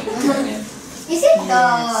 Is it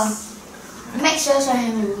the Maxwell's right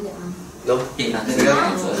hand rule that one? No. It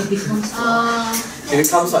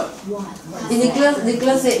becomes what?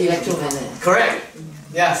 Nicholas said electromagnet. Correct.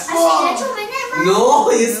 Yes. I said electromagnet, man.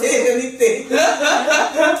 No, you said anything.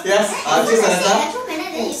 Yes. Choose I said another.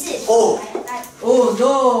 electromagnet, then you said. Oh. Oh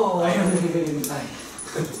no!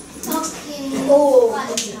 Okay. Oh.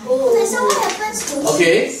 So what happens to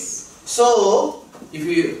Okay. So if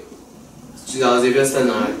you Xavier's turn,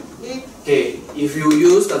 right? Okay. If you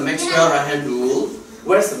use the Maxwell right hand rule,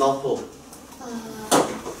 where's the North Pole?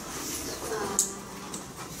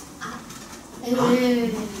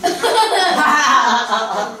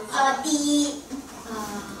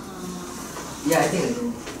 Yeah, I think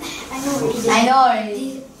I know. I know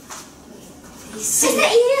already. It's the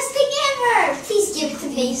easiest thing ever. Please give it to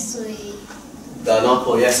me, Sui. The North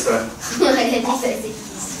Pole. Yes, correct.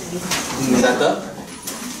 Center.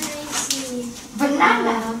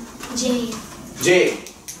 Banana. J. J.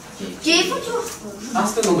 J for you.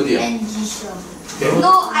 Still nobody. And G sure. Okay.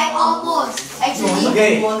 No, I almost. Actually.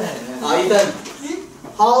 Okay. Ethan,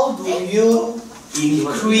 how do you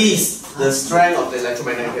increase the strength of the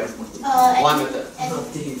electromagnetic field? One method.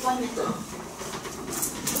 One method.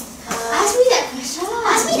 Ask me that question.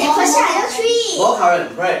 Ask me that question. I know three. More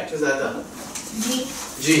current, right? Choose the letter. G.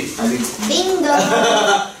 G, I think. Bingo.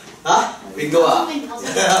 Huh? Bingo ah?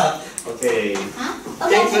 Okay. Huh?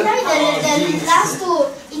 Okay, I can tell you the last two.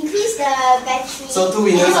 Increase the battery. So 2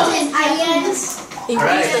 winners ah? And irons. Increase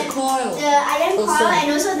Alright. the coil. The iron Also. coil and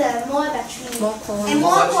also the more battery. More coil. And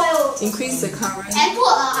more coil. Increase the current. And put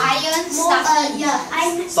iron more, yeah,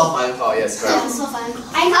 iron. Soft iron core, yes, correct.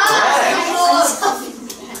 I know.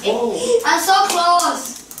 I'm so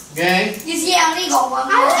close. Okay. You see, I only got one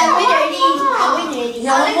more. I win already.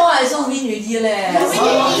 Yeah, one more I also win already leh. You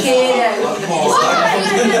win already. Okay.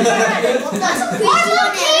 One more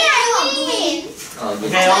K, I win.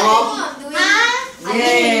 Okay, one more. I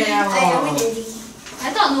win already. I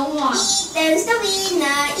thought no more. Ethan's the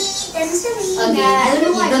winner. Ethan's the winner. Okay, I don't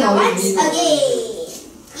know why Ethan you once win. again.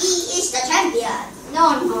 He is the champion.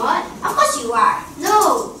 No, I'm not. Of course you are.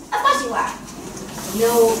 No. Of course you are.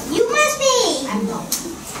 No. You must be. I'm not.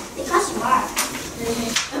 Because you are.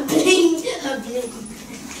 Bling. Bling.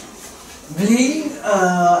 Bling. I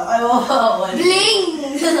want. Bling.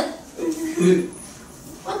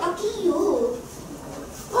 What talking you?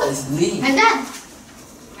 What is bling? I'm done.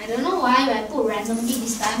 I don't know why I put randomly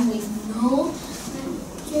this time with no.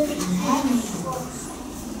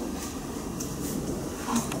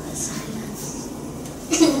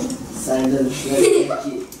 Silence. Let's take it.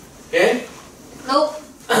 Okay. Nope.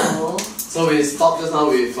 Oh. So we stopped just now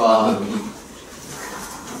with Ethan, right?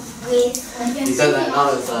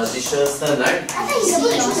 Now it's Disha's turn, right? I thought you're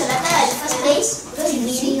supposed to choose a letter in the first place because you're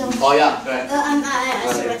leading. Oh yeah, correct. I'm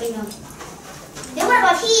still writing down. Then what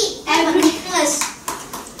about he? I'm Nicholas.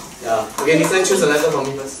 Yeah. Okay, Ethan, choose a letter for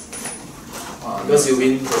me first. Because you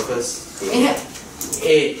win for first. A.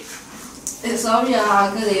 Sorry,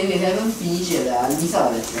 Uncle David, we haven't finished yet. These are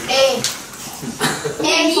the A.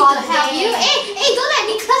 Hey, for help you. Hey, don't let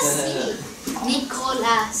Nicholas see.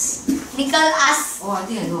 Nicholas. Oh, I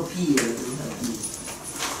think I know P.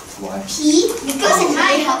 Why? P. Because in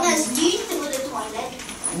my house, do you need to go to the toilet?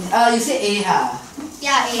 You say A, huh?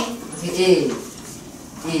 Yeah, A. Okay, A.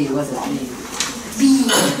 A, what's the A? B.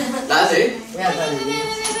 That's it? Yeah, that's it.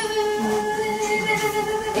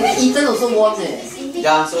 And Ethan also won it.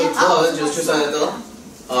 Yeah, so both of them just choose a letter.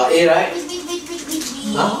 A, right? B.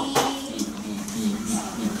 Huh?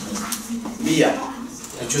 B, ah?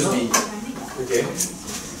 You choose B. Okay.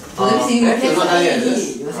 Let me see, you you're cancel not A done yet, already. yes?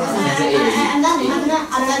 You cancel A. I'm done.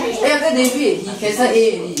 Hey, Uncle David, he cancelled A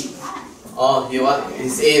already. Oh, you want?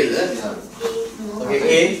 It's A, is it? Okay,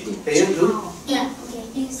 A. Can you do? Yeah.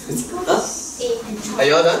 Huh? Are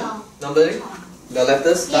you all done? Numbering? The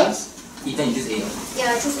letters done? Ethan, you choose A.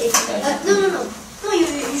 Yeah, choose A. No. No, you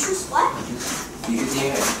choose what? You choose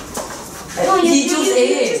A, right? No, He chose you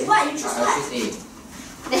A. choose what? You choose I what? choose A.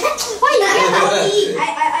 Why you get about E? I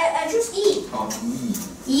choose E. Oh,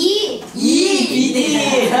 E. E. E. E.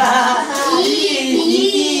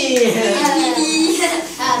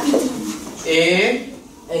 A.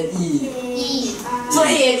 And E. E. So A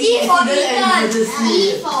and E for accident and Ethan. emergency.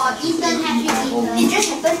 E for Ethan, happy Ethan. It just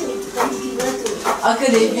happened to contribute to.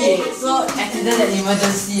 Uncle David, so accident and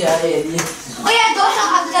emergency, A and E. Oh yeah, don't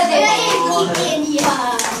help Uncle David. A and E.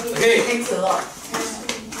 Okay. Thanks a lot.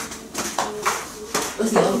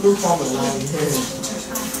 Because you don't do form a line.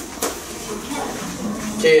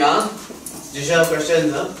 Okay, Disha,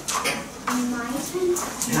 questions, huh? My turn.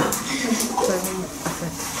 Yeah. So,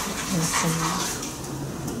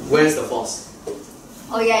 Where's the force?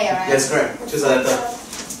 Oh yeah, you're right. Yes, correct. Choose a letter.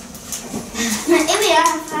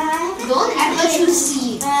 Don't ever choose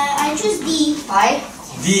C. I choose D. Why?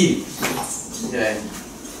 D. Okay.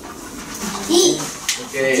 D.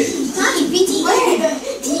 Okay. BT. Where?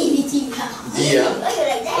 D. D, yeah?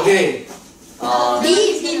 Okay. D.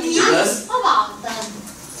 Yes. How about the?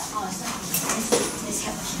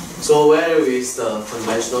 So where is the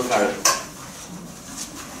conventional current?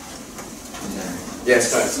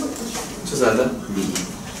 Yes, correct. Choose a letter. B.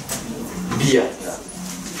 B, yeah.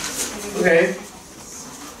 Okay.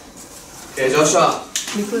 Okay, Joshua.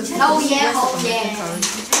 Because Oh yeah. Okay.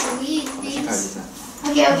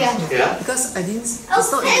 Yeah. Because I didn't. It's Oh,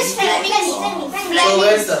 not let's So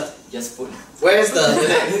where's the Just put. where's the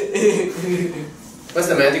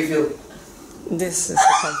magnetic field? This is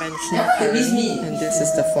the conventional current, and this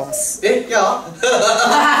is the force. Eh, yeah.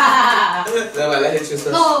 Never mind, let him choose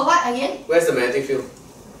first. No, what again? Where's the magnetic field?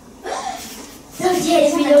 The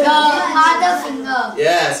other finger.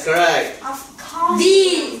 Yes, correct. Of course. D.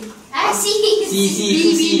 I see.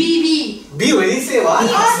 B. B already say what?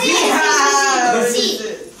 C.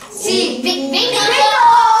 Bingo.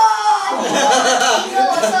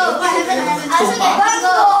 Also, what happened? I also get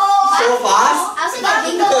bingo. So fast? I also get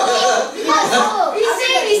bingo. We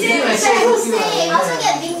say. I also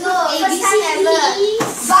get bingo. First time ever.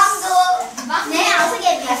 Bingo. Then I also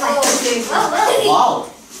get bingo. Wow.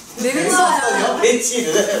 David,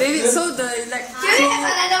 so the Do you have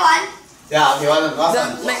another one? Yeah, okay, one last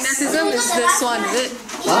one. the magnetism is this one, is it?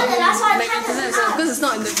 Is that the last one? Magnetism is because it's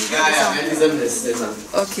not in the video. Yeah, magnetism is this one.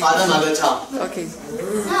 Okay. Father, mother, child. Okay.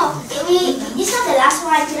 No, this is not the last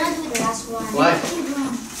one. I cannot do the last one. Why?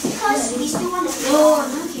 Because we still want to. No,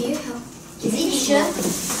 okay. Is it sure?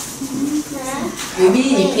 Maybe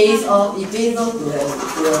it pays off to the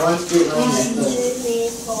one straight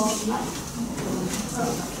line.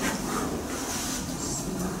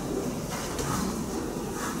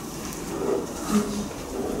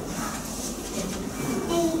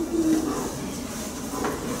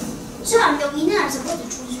 So I'm the winner. I'm supposed to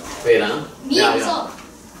choose one. Wait, huh? Me Yeah, also.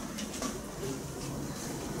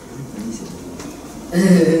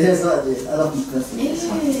 That's what a lot of people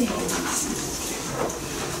say.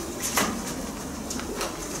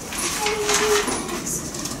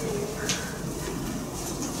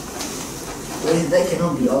 Well, that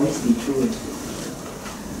cannot be always be true.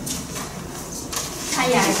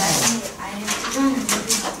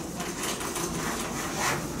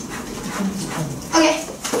 Okay.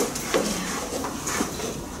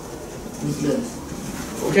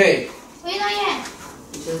 Okay. Wait, not yet.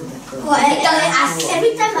 Well,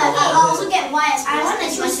 every time I also get Y as I want to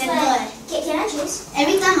my choose center. first. Can I choose?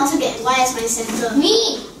 Every time I also get Y as my center.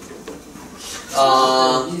 Me.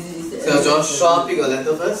 So Joshua, pick a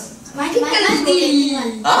letter first. Mine's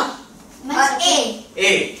okay. Huh? Mine's A.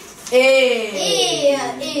 A. A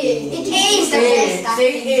is the best.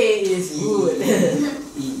 Saying A is good.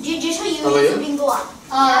 Just you How about you? bingo.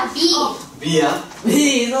 B. B, yeah?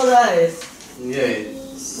 B, so nice. Okay.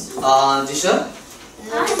 Disha?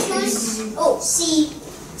 I choose C.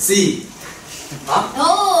 C. Huh?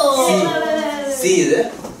 Oh. C, is it?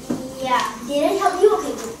 Yeah. Did I help you?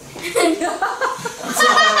 Okay, good. You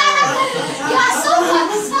are so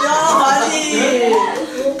funny.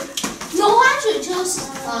 No one should choose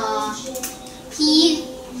P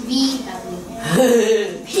V W.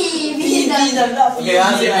 P V W. Okay,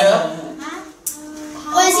 answer here.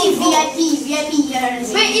 Oh, I see VIP here.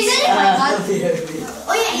 Wait, isn't it my turn?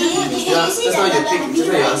 Oh yeah, Yeah, you see just now you pick,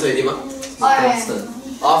 just now you answer already, ma. Alright.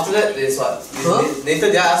 After that, this what?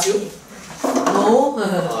 Nathan, did I ask you? No.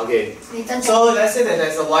 Oh, okay. So let's say that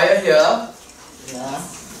there's a wire here. Yeah.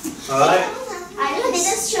 Alright. I know they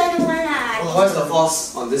just show the one lah. What's the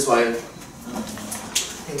force on this wire?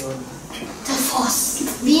 Hang on. The force.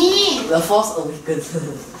 Me. The force awakens.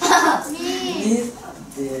 Me.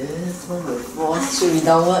 This one, the force should be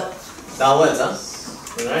downward. Downwards, huh?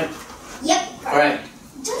 Alright. Yep. Alright.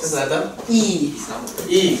 Just letter. E.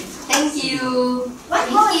 E. Thank you. What?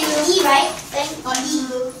 Thank you. E, right? Thank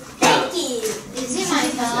you. Thank you. Is it my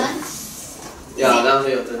turn? Yeah, now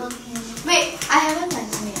your turn. Okay. Wait, I haven't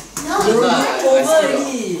answered yet. No. You're I over skipped.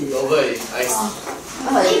 already. Over already. I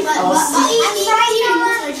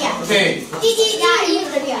Okay.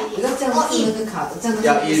 because 这样是那个卡，这样子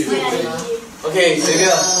Yeah, E. 对吗 Okay,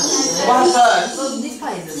 Xavier. What happens So this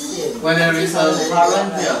part is the same. when there is a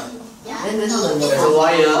current here? Then there's not the There's a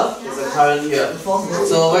wire, there's a current here. force.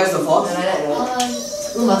 So where's the force? Like that, right?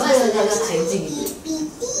 把这个要前进一点。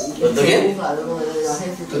 Again? 无法的，要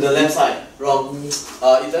hand To the left side. Wrong.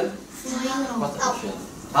 Ethan? What's the option?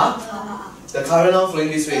 Huh? The current now flowing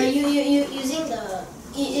this way. You using the.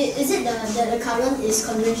 Is it the current is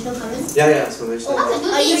conventional current? Yeah, it's conventional. How to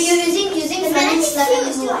do Are you this? using The Fleming's magnetic field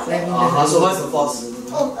is law? still like Uh-huh, so what's the force?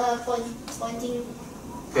 Pointing.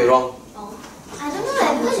 Okay, wrong. Oh. I don't know,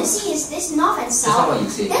 like, because you see is this north and That's not south. what you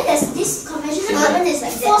say. Then there's this conventional current is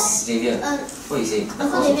like force. Xavier, what you say?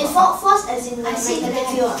 Force as in I see the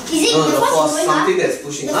magnetic field. field. Is it No, the the force force, is going up? something that's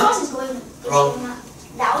pushing The up. force is going Wrong.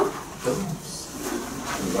 down.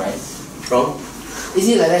 Right. Wrong. Is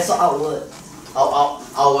it like that? So outward.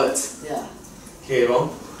 Outwards. Yeah. Okay, wrong.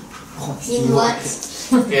 Inwards.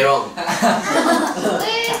 Okay, wrong.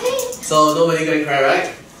 So nobody going correct, right?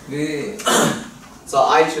 Wait. So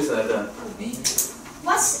I choose a letter.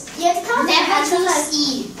 What's you have to count the answer first.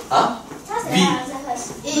 E. Huh? What's the B. answer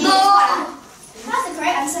first? No. What's the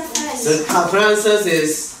correct answer first? The correct answer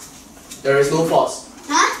is there is no force.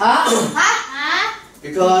 Ah.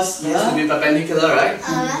 Because it has to be perpendicular, right?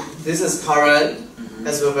 This is current,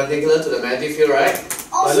 has to be perpendicular to the magnetic field, right?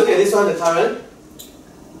 But look at this one, the current.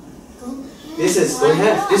 This is don't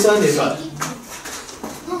have. This one is what?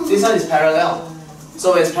 This one is parallel.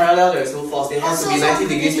 So when it's parallel, there is no force. It has to be 90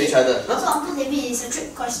 degrees to each other. So Huh? Uncle David is a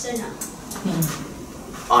trick question.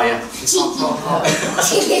 Oh yeah.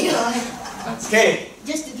 Okay,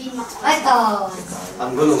 Just to give marks.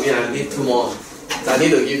 I'm going to win. I need 2 more. So I need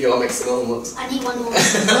to give you all maximum homeworks. I need one more. She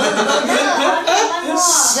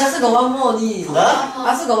also got one more only. Huh? I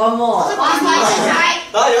also got one more. You want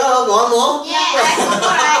one more?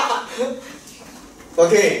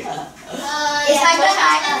 Okay. It's my turn,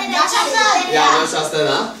 right? Yeah, no Shaston,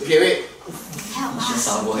 huh? Okay, wait.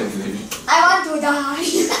 Sabo everybody. I want to die.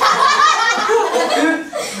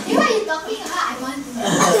 What are you talking about? I want to.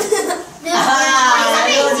 I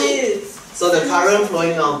know this. So the current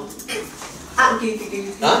flowing now. Okay.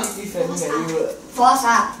 Huh? Force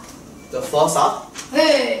up. The force up.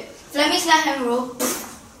 Hey, Fleming's left hand rule.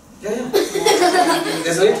 Yeah.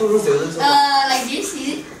 There's only 2 rules. Like this, is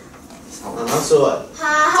it? So what?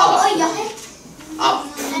 How your head? Up.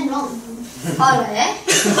 And wrong. Oh, like that?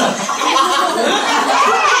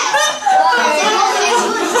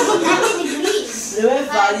 Very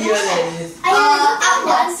funny one like this.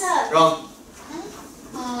 Upwards. Wrong.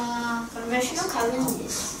 Conventional current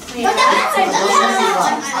is. But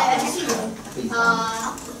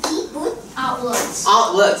Outwards.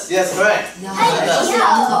 Outwards. Yes, correct.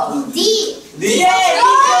 D. D.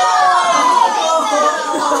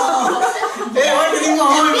 Hey, what are you doing?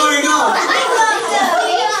 What are you doing now?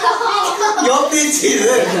 Your pitch is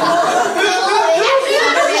it?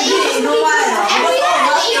 You know why?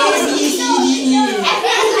 A, B, C, D, E.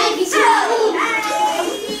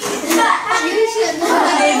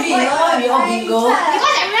 David, you know why we all bingo?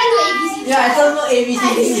 Because everyone do ABC. Yeah, I don't know A, B, C,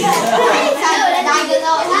 D.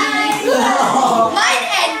 Mine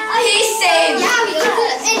and his same. Yeah, we got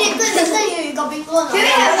good. And then good sister, you got bingo. Can we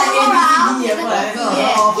have one more round?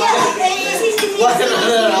 What's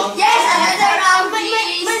another round? Yes, another round.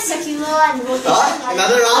 Mine's circular and rotating. Huh?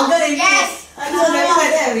 Another round? Yes. So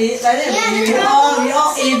like that, we all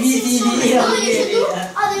A, B, C, D. No, you should do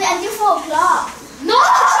all the way until 4 o'clock. No,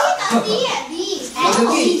 she's D at B.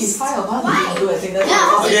 Okay, it's 5 of us. We can do a single.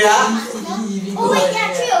 Okay, huh? Oh wait,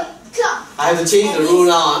 yeah, 3 o'clock. I have to change the rule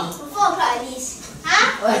now. 4 o'clock at least.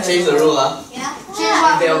 I change the rule. Yeah.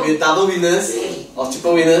 If there will be double winners or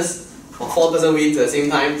triple winners, or 4 person wins at the same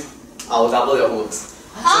time, I will double your votes.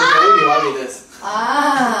 So there will be 1 winners.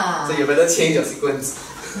 So you better change your sequence.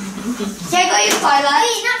 Can I go use toilet?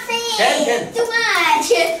 Wait, not fair. Can. Too much.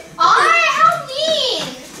 Help me.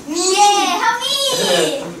 Yeah, help me.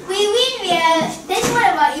 We win, then what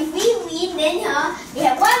about if we win, then we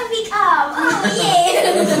have 1 week off. Oh yeah.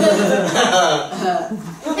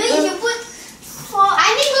 No, if you put 4,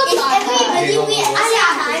 I need to if go everybody win at the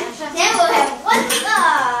same time, then we'll have 1 week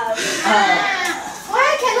off. Why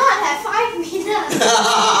cannot have 5 winners?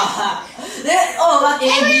 Then all of us A,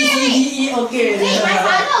 B, C, D, E, okay. Wait, my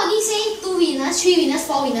father only saying 2 winners, 3 winners,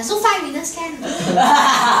 4 winners, so 5 winners can.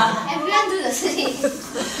 Everyone do the same. So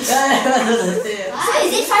is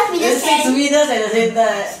it 5 winners? 6 winners at the same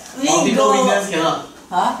time. Multiple winners cannot.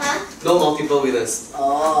 Huh? No multiple winners.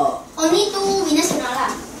 Oh. Only 2 winners cannot lah.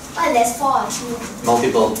 But there's 4 actually.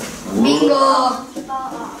 Multiple. Bingo.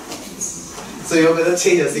 So you better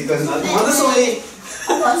change your sequence. There's so many.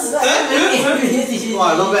 Wow,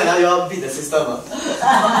 not bad. Now you all beat the system.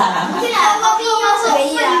 Okay lah, copy yours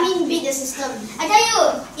already What do you lah. mean beat the system? I tell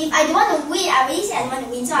you, if I don't want to win, I already say I don't want to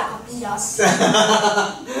win, so I copy yours.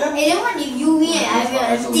 And then what if you win? I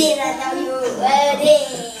will dead, I tell you.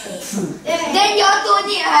 Then you all two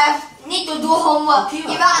need to do homework.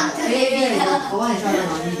 Even until they win.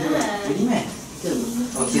 Really, man?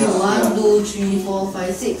 Okay, 1, 2, 3, 4,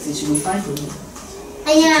 5, 6. It should be 5 for me.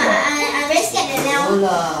 I'm very scared that now. Oh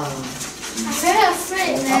lah. I'm very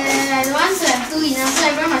afraid that I don't want to have 2 enough, so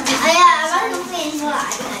everyone must take. I want to play anymore. I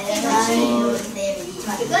think I don't play already.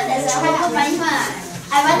 Because there's a homework punishment.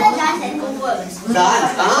 I rather dance than homework. Dance? No,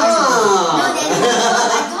 Ah! there's no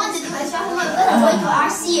homework. I don't want to do extra homework because I'm going to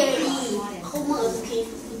RC already. Homework is okay.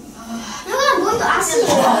 No, I'm going to RC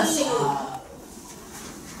already.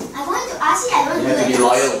 I'm going to RC. I don't You want to have to do be it.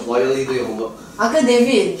 loyal. Loyally do your homework. Uncle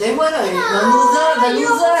David, then why not the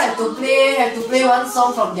loser have to play one song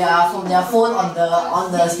from their phone on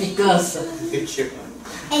the speakers. Thank you.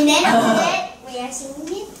 And then after that, we are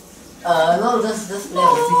singing it. No, just play on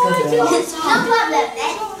the speakers. No problem.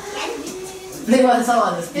 Then can. Play one song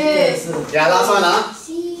on the speakers. Yeah, last one, huh?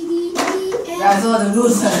 Yeah, so the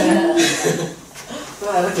loser. So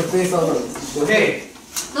I like to play songs on the speakers. Okay.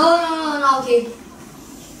 No, okay.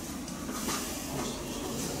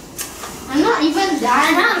 I'm not even done.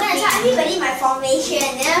 And now I'm gonna tell everybody my formation.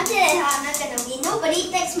 Then after that, I'm not gonna win. Nobody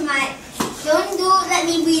takes my. Don't let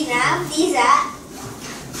me win, please,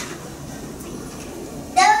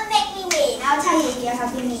 Don't make me win. I'll tell you if you're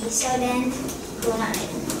helping me. So then, do not let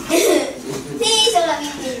me. Please don't let me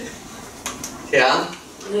win. Yeah.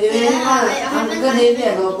 Uncle David,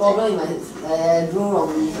 I got a problem in my head. I drew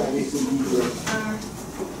wrongly, so I need to redo it.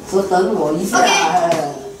 So 等我一下。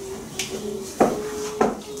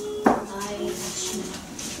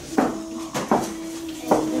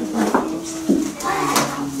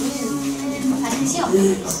我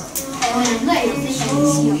两个也是想笑。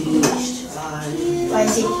Why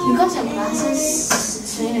is it? Because your glasses.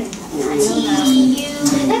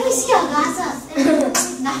 Let me see your glasses.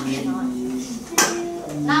 Now cannot.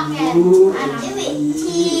 Now can. Do it.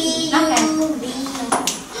 Now can.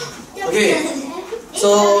 Okay. So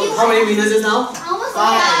how many winners just now? Almost 5.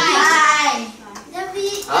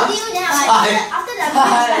 Huh?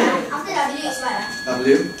 After W is what?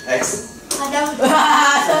 W, X.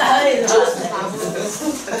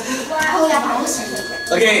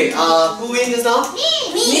 Okay, who win just now?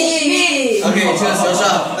 Me. Okay, choose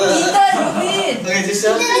Joshua. Okay,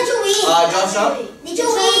 Joshua. Joshua. 你就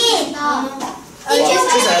win.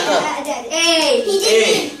 Choose another. He did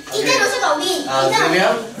win. Ethan also got win.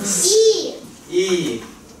 Xavier. E. E.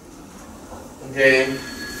 Okay.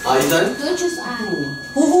 Ethan. Don't choose I.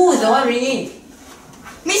 Who is the one ringing?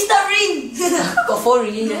 Mr. Ring. Got 4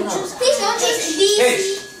 ringing then now. Please don't choose B.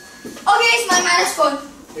 H. Okay, it's my minus phone.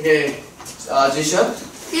 Okay. Joshua.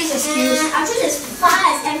 Please excuse. I'll choose as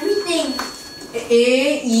fast everything.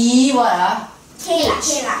 A, E, what ah? K lah.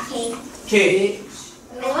 K.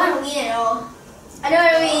 I don't want to win at all. I don't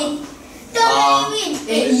want to win. Don't let me win. A,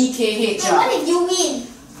 E, K, H. Wait, what if you win?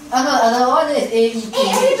 Another one is A, E, K, Hey, H.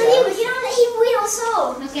 everybody, we cannot let him win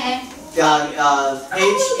also. Okay. Yeah.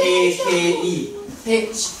 H A K E.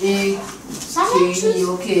 H, A, Someone K, choose. E,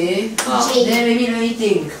 okay. J. Then maybe let me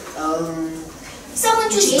think. Someone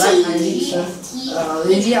choose Right, I T. think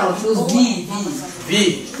maybe I'll choose V. V.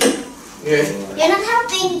 Okay. You're not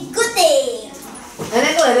helping. Good thing. And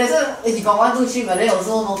then look, if you got 1, 2, 3, but then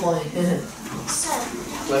also no point. So,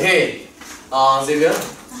 Okay. Xavier.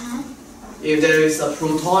 If there is a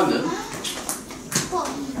proton,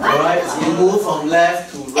 alright, you move from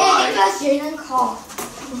left to right. Because Jaden called.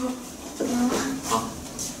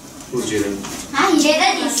 Who's Jaden?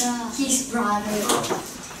 Jaden is his brother.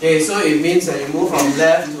 Okay, so it means that you move from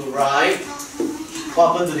left to right. What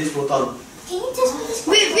happened to this proton? can you just put this?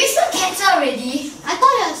 We still cancel already. I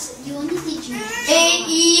thought you only teach me.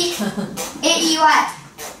 A-E what?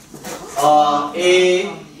 A,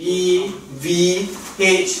 E, V,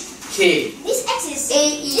 H, K. This X is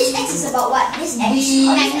A-E. This X is about what? This X. B.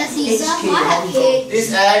 Magnetism. What?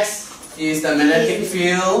 This X is the magnetic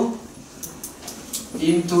field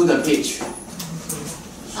into the page.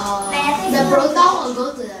 The proton will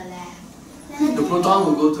go to the left. The proton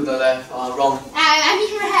will go to the left. Wrong. I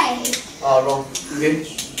mean right. Wrong. Okay.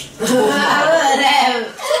 Really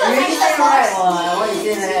say right what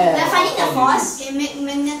you say We're there? finding the force. Okay,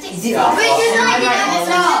 magnetic. Is it Yeah. Wait, you know I didn't right?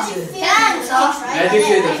 answer. Yeah, answer. Magnetic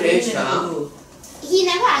field in the page. He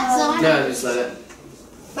never answered one. Yeah, just like that.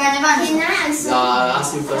 But I never answered. Can I answer?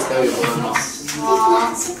 Ask him first. Then we go on. Can I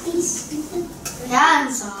answer please? Yeah,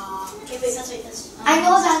 answer. Okay, wait. I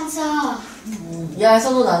know the answer. Yeah, I also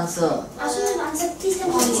know the answer. I also have answer. Please let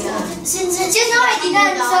me answer. Just now I didn't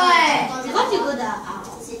answer. Because you go the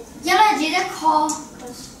Yeah, I didn't call.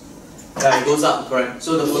 Yeah, it goes up, correct.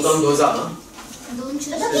 So the photon goes up, huh? Don't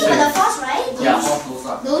choose. We're talking about the force, right? Yeah.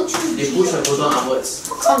 Don't choose. They push the photon upwards.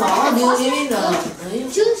 Come on, do you mean the...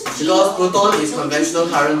 Choose G. Because proton is conventional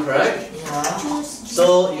current, correct? Yeah. Choose G.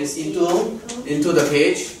 So it's into the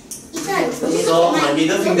page. So my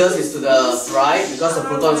middle fingers is to the right because the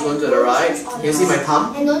proton is going to the right. Can you see my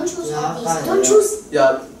thumb? And don't choose all these. fine. Don't choose.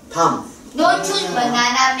 Yeah, thumb. Don't choose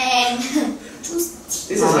banana man. This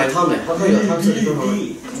is my thumb. How come your thumb so different from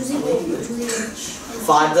mine?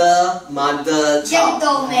 Father, mother, child.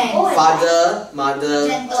 Gentleman. Father, mother,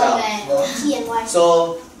 child. Gentleman. T and Y.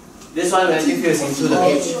 So this one when I give you is into the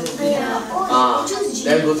page.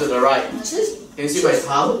 Then go to the right. Can you see my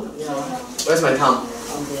thumb? Yeah. Where's my thumb?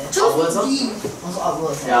 Okay. Upwards, huh? Also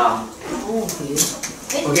upwards. Yeah. Oh, okay.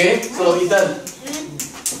 Okay, so Ethan.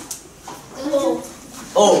 Oh.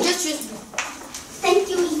 Oh, Just choose. Thank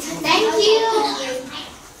you, Ethan. Thank you.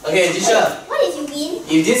 okay, Jisha. What did you mean?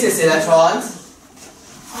 If this is electrons,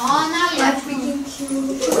 Oh, now you I have freaking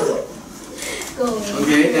cute. Go away.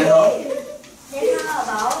 okay, then how? Then how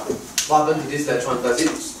about? What happened to this electron? Does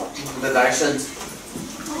it the directions?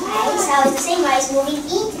 Okay, so it's the same way as moving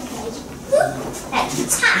into the page. Like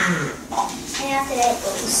ta. And after that it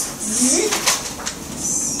goes zzz.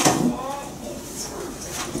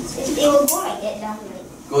 It will go like that down, right?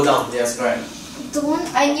 Go down, yes, correct.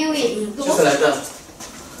 I knew it. Choose a letter.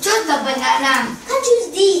 Choose the banana. Can't choose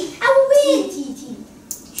D. I will win. T.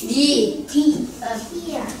 D. T.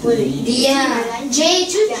 Here. D. J.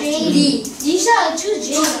 Choose J. D. Jisha, choose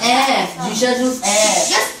J. Choose F. Jisha choose F.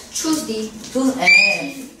 Just choose D. Choose F.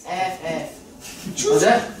 F. What's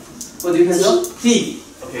that? What do you pencil? T.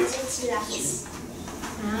 Okay. Yes.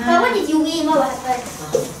 But what did you win? What will happen?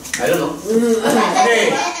 I don't know.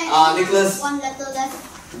 Okay. Nicholas. One letter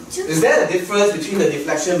left. Is there a difference between the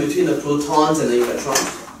deflection between the protons and the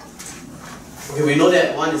electrons? Okay, we know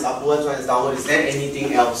that one is upwards, one is downward. Is there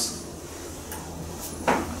anything else?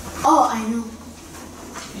 Oh, I know.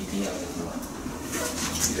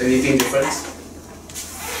 Anything different?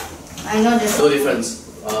 I know this. No difference.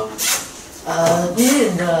 This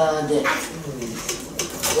is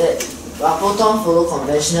the proton follow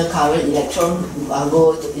conventional current, electron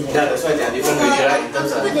go to Yeah, electron. that's why they are different already, right? In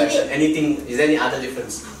terms of deflection. Anything? Is there any other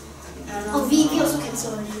difference? Oh, V also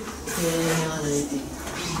cancel already.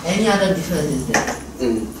 Any other difference is there?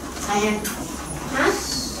 I am. Huh?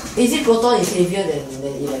 Is it proton is heavier than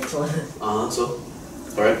electron? So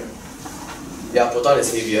correct. Yeah, proton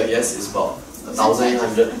is heavier. Yes, it's about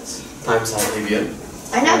 1,800 times heavier.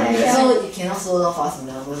 I know. So it cannot slow down fast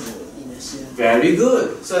enough with the inertia. Very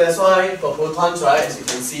good. So that's why for protons, right, as you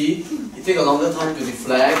can see, it takes a longer time to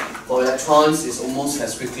deflect. For electrons, it's almost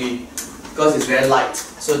as quickly because it's very light.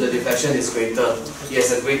 So the deflection is greater. It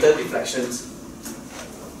has a greater deflections.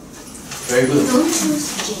 Very good. Don't choose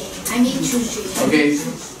J. I mean choose J. Okay,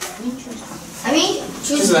 I mean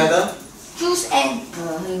choose choose a letter. choose N.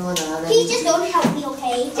 Hang on, Please just don't help me,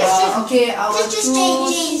 okay? okay, I will Just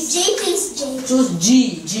choose. J, please, J. Choose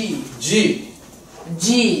G.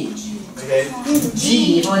 Okay.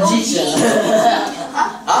 G for Jisha.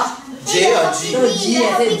 Ah, J or G? No, G,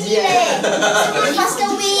 I said G. Faster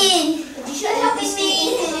win. You should help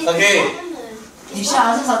me. Okay. Jisha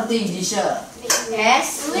answer something, Jisha.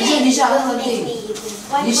 Yes. Jisha answer something.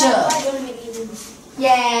 Jisha.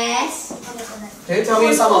 Yes. Can you tell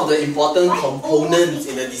me some of the important components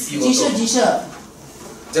in the DC motor? Jisha.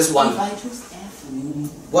 Just one. If I choose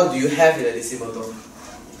F, What do you have in a DC motor?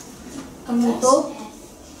 Motor.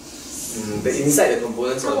 The inside the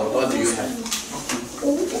components of the motor, what do you have?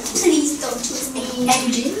 Please don't choose A.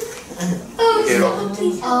 Engine. Okay,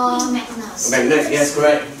 wrong. Magnus. Magnet, yes,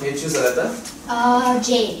 correct. Can you choose a letter?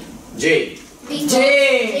 J. J. Bingo.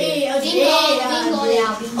 J. Bingo.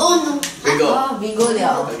 Oh no. Bingo. Bingo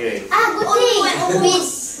liao. Okay. Good thing.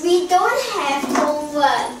 We don't have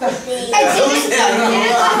homework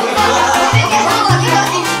today.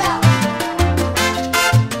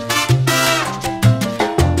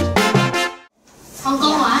 Hong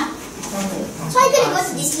Kong what? So I'm gonna go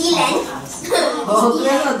to Disneyland.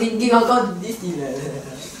 I'm not thinking of going to Disneyland.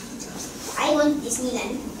 I want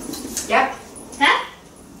Disneyland. Yep. Huh?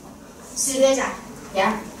 Serious ah?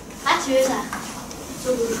 Yeah. Serious ah?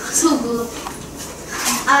 So good.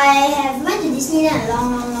 I have went to Disneyland a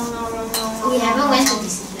long. We haven't went to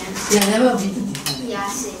Disneyland. Yeah, never been to Disneyland. Yeah,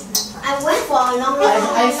 same. I went for a long.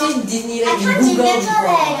 I've seen I Disneyland in can't Google remember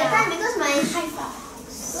before. the time because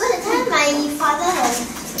the time my father has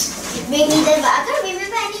bring me there, but I can't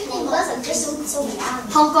remember anything because I'm just so young.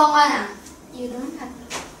 Hong Kong one ah? You don't have.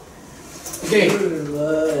 Okay.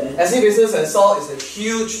 Acid bases and salt is a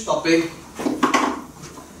huge topic.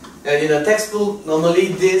 And in a textbook, normally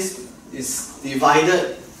this is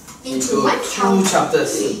divided into one two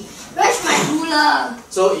chapters. Where's my ruler?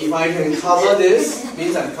 So if I can cover this,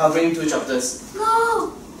 means I'm covering two chapters.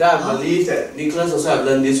 No. Then I believe that Nicholas also have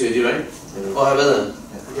learned this already, right? Or haven't learned?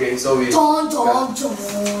 Okay, so we. So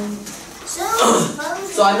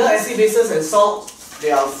under acid, bases, and salt,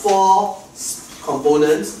 there are 4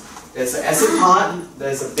 components. There's an acid part,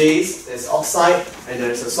 there's a base, there's oxide, and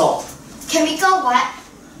there's a salt. Chemical what?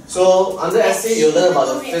 So under acid, you learn about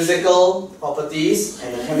the physical properties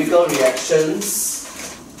and the chemical reactions.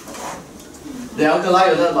 The alkali,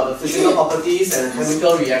 you learn about the physical properties and the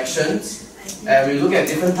chemical reactions. And we look at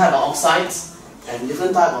different type of oxides and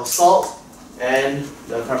different type of salt and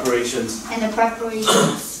the preparations. And the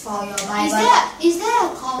preparations for your Bible. Is there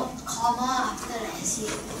a comma after the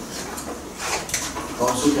acid?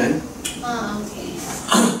 Also can. Okay.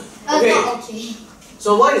 Okay. Okay.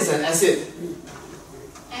 So what is an acid?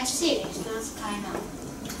 Acid is just kind of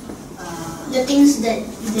the things that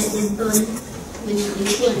burn when you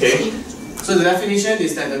put Okay. So the definition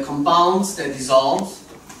is that the compounds that dissolve.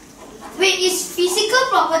 Wait, is physical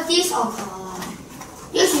properties or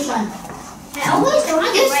use which one? I always don't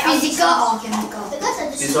want to write physical or chemical.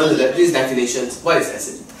 This one, this definitions. What is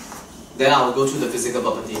acid? Then I will go through the physical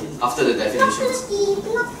property after the definitions.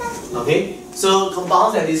 Okay. So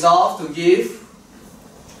compounds that dissolve to give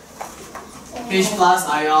H plus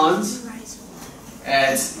ions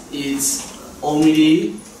at its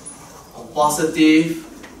only positive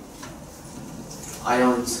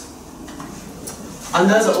ions.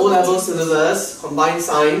 Under the O-level syllabus, combined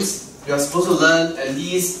science, you are supposed to learn at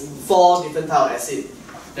least 4 different types of acid.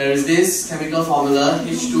 There is this chemical formula,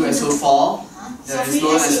 H2SO4, that is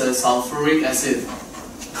known as a sulfuric acid.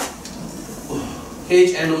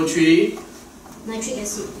 HNO3, nitric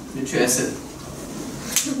acid. nitric acid.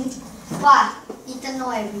 Wow, Ethan know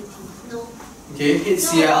everything. No. Okay,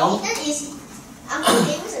 HCl, Ethan is Uncle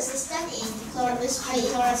David's assistant in chemistry.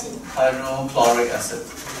 hydrochloric acid.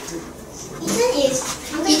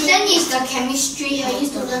 Ethan is the chemistry. I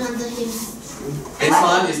used to learn under him. This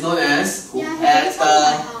one is known as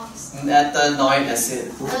ethanoic acid.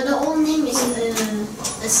 The old name is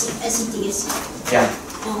acetic acid. Yeah.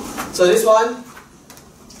 Oh. So this one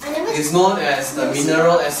I never is known as the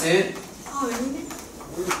mineral acid. Oh, really?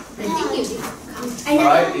 I think you did.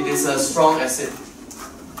 Alright, it is a strong acid.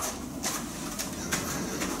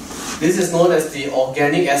 This is known as the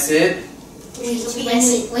organic acid.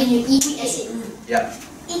 When you eat acid. Yeah.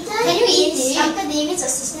 Ethan, can you eat it? Uncle David's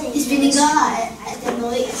assistant. It's vinegar at the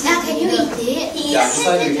Nordic acid. Now, can you eat it? Yeah, this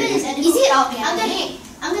one you can eat. Is it organic?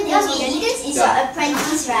 Uncle David, this is your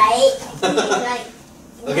apprentice, right? Like,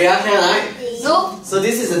 Okay, I can, right? no. So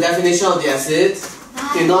this is the definition of the acid.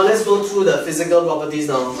 Okay, now let's go through the physical properties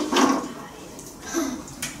now.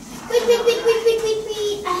 Wait.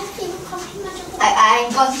 I have to copy my chocolate. I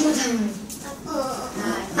got you.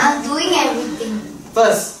 I'm doing everything.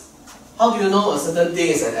 First, how do you know a certain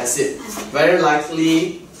thing is an acid? Very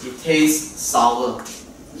likely it tastes sour.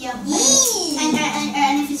 Yeah.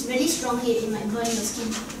 And if it's really strong, it might burn your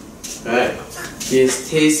skin. Right? It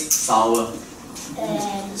tastes sour.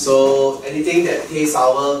 So anything that tastes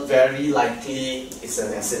sour, very likely is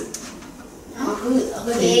an acid.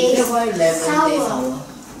 Okay, why lemon taste sour?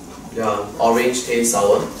 Yeah, orange tastes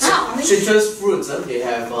sour. Orange? Citrus fruits, they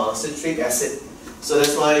have citric acid. So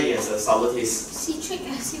that's why it has a sour taste. Citric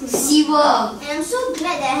acid. Seawer. And I'm so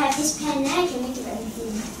glad that I have this pen. Now I can make it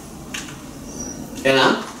everything. Can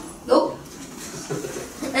I? Nope.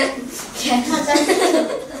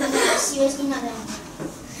 Seriously, not that.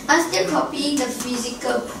 I'm still copying the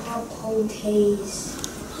physical properties.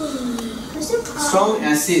 Strong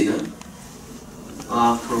acid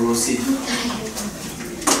are corrosive.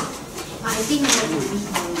 I think I will read.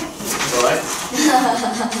 Alright?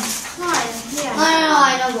 No, I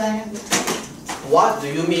know. What do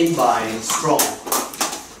you mean by strong?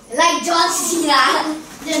 Like John Cena.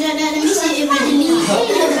 Let me see it readily.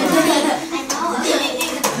 I know.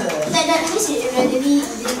 Let me see it readily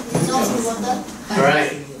dissolve in water.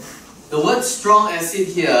 Alright. The word strong acid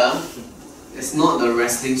here is not the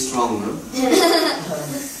wrestling strong. No?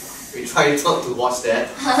 We try not to watch that.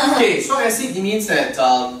 Okay, strong acid it means that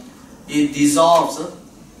it dissolves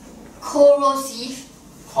Corrosive.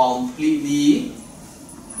 completely.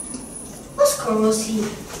 What's corrosive?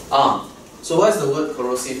 So what's the word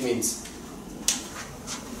corrosive means?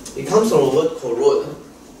 It comes from the word corrode.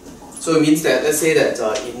 So it means that, let's say that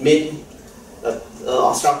it made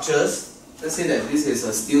structures. Let's say that this is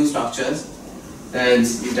a steel structure, and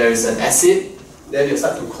if there is an acid, then they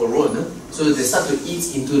start to corrode. So they start to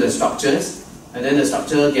eat into the structures, and then the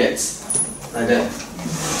structure gets like that.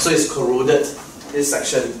 So it's corroded, this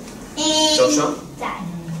section. Joshua?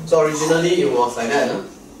 So originally it was like that.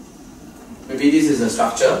 Maybe this is a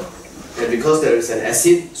structure, and because there is an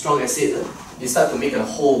acid, strong acid, you start to make a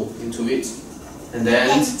hole into it, and then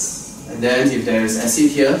if there is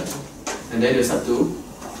acid here, and then it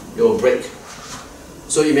will break.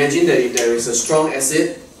 So imagine that if there is a strong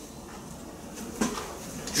acid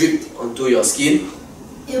drip onto your skin,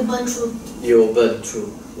 It will burn through. it will burn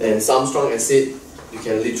through. And some strong acid, you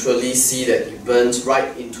can literally see that it burns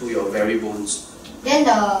right into your very bones. Then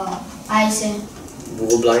the eyes.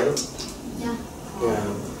 Go blind. No? Yeah.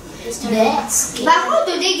 Yeah. But how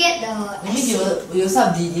do they get the I mean, acid? you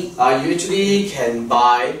start bleeding. You actually can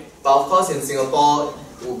buy, but of course in Singapore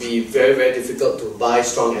it will be very difficult to buy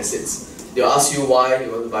strong acids. They'll ask you why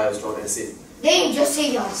you want to buy a strong acid. Then you just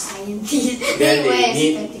say you're a scientist. Then where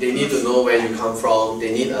is they need to know where you come from.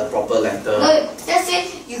 They need a proper letter. No, just say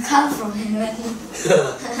you come from heaven. This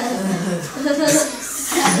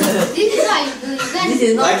is what you do. You go and, This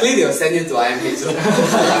is not. Likely they'll send you to IMH. no,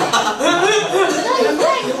 you go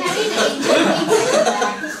and carry the angel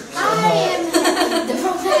inside. I am the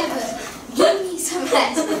prophet. Give me some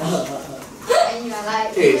rest. And you are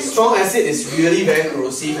like, Okay, strong acid is really very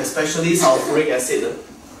corrosive, especially sulfuric acid.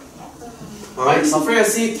 Alright, sulfuric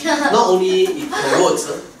acid, not only it corrodes,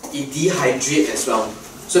 it dehydrates as well.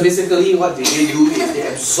 So basically what they do is they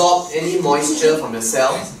absorb any moisture from your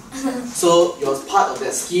cells. So your part of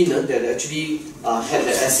that skin that actually had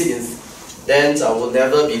the acid in, then will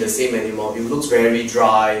never be the same anymore. It looks very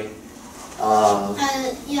dry.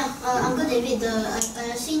 Uncle David,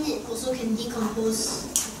 I've seen it also can decompose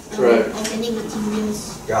Correct. organic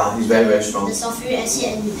materials. Yeah, it's very strong. The sulfuric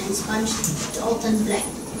acid and sponge, it all turns black.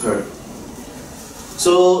 Correct.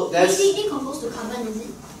 So that's, They decompose to carbon, is it?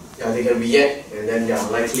 yeah, they can react, and then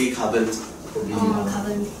likely carbon will be.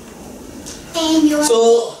 Carbon. and you are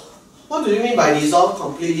So, what do you mean by dissolve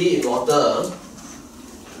completely in water?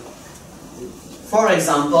 For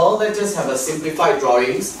example, let's just have a simplified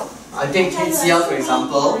drawings. I take HCl for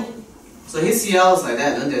example. So HCl is like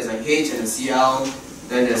that, then there's a H and a Cl,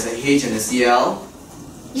 then there's a H and a Cl.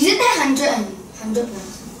 isn't that 100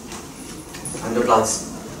 plus? 100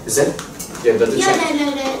 plus. Is it? Yeah, better Yeah,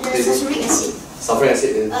 check. the Is it? sulfuric acid. Sulfuric acid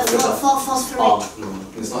is 100 plus. Phosphoric. Oh,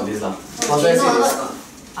 no, it's not this lah. Phosphoric acid is not.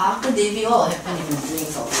 After David, what will happen if you drink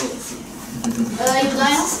sulfuric acid? You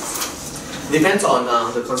die. Depends on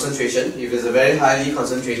the concentration. If it's a very highly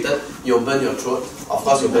concentrated, you'll burn your throat. Of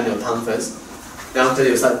course, you'll burn your tongue first. Then after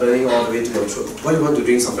you start burning all the way to your throat. Why do you want to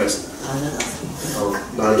drink sulfuric acid? Oh,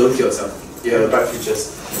 no, don't kill yourself. You have bright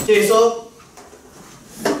futures. Okay, so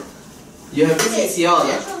you have this HCl.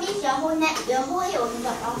 That means your whole neck, your whole head will be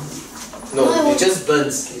cut off. No, it just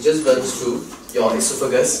burns. It just burns through your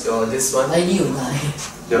esophagus, your this one, Likely you die.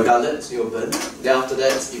 your gullet, so you'll burn. Then after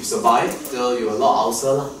that, if you survive, so you will not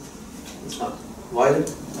ulcer lah. Why?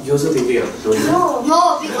 You also thinking don't you?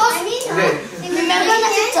 No, because I mean, Okay. remember 那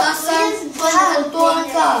些折生，它很多那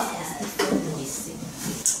个。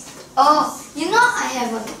Oh, you know I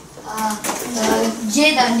have a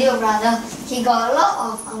Jay the little brother. He got a lot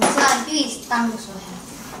of ulcer until his tongue also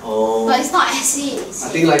have. Oh. But it's not acid. I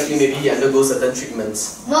think likely maybe he undergo certain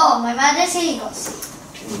treatments. No, my mother said he got sick.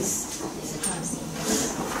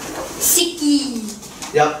 Sicky.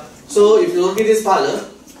 Yeah. So if you look at this part,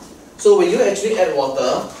 so when you actually add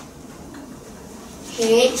water,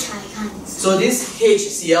 so this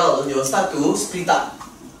HCl you will start to split up.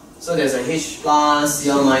 So there's a H plus,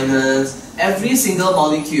 Cl minus. Every single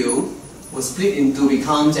molecule will split into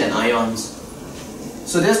becomes an ions.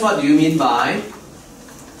 So that's what do you mean by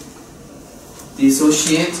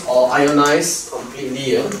dissociate or ionize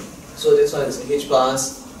completely. So this one is a H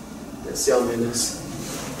plus, that's Cl minus.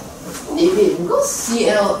 David, because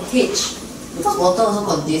ClH, because water also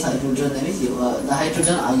contains hydrogen, that means the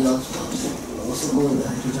hydrogen ions will also go with the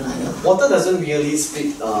hydrogen ion. Water doesn't really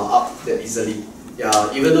split up that easily.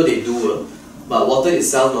 Yeah, even though they do, but water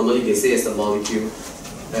itself normally they say it's a molecule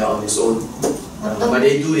on its own. But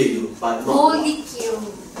they do, but not. Molecule.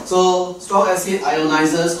 So strong acid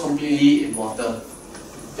ionizes completely in water.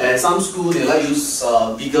 And some schools they like use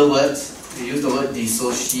bigger words. They use the word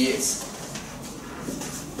dissociates.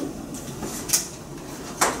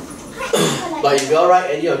 But if you all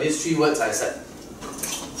write any of these three words I said.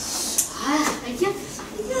 I can't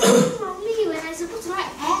wrongly when I'm supposed to write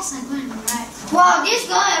S, I go and write. Wow, this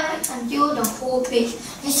guy writes until the whole page.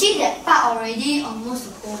 You see that part already almost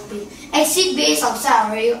the whole page. Acid base outside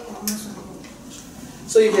already almost the whole page.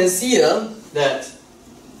 So you can see here that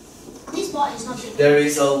This board is not big. there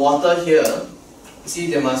is a water here. You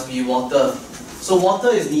see there must be water. So water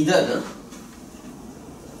is needed.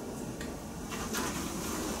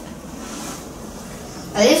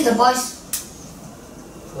 At least the boys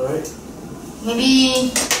Alright.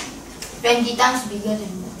 maybe 20 times bigger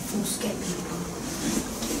than the full scale people.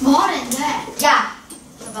 More than that. Yeah.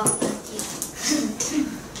 About 30.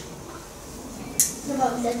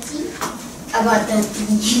 About 30. About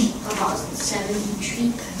 30. About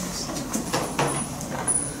 73 times.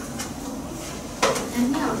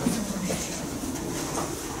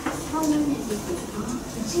 How many did you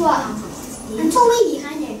See what? I'm so way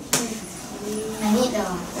behind it. I need the.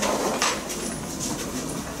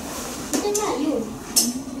 Then yeah, you.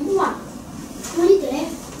 You what? Only the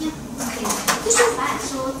left. Yeah. Okay. You're so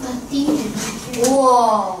fast. So 13 and 23.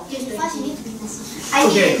 Whoa. You're too fast, you need to be messy. I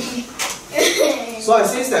Okay. need. So I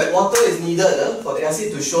says that water is needed for the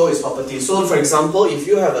acid to show its properties. So for example, if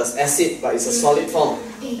you have an acid but it's a solid form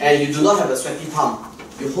and you do not have a sweaty palm,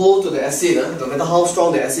 you hold to the acid, no matter how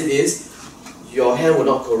strong the acid is, your hand will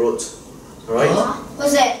not corrode. Alright?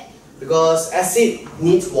 What's that? Because acid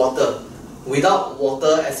needs water. Without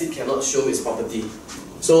water, acid cannot show its property.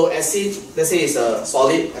 So acid, let's say it's a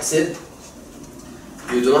solid acid,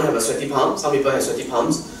 you do not have a sweaty palm. Some people have sweaty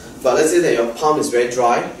palms. But let's say that your palm is very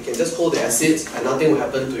dry, you can just hold the acid and nothing will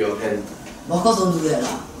happen to your hand. But of course don't do that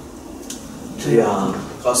lah. Yeah,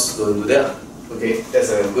 of course don't do that. Okay,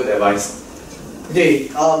 that's a good advice. Okay,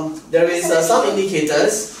 there is some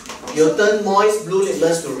indicators. You'll turn moist blue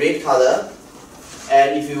litmus to red color.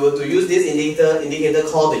 And if you were to use this indicator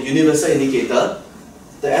called the universal indicator,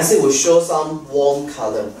 the acid will show some warm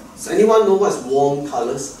color. So anyone know what's warm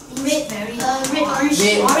colors? Red, Very. red, orange,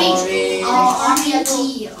 Red, orange,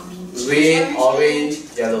 Orange. Red, orange,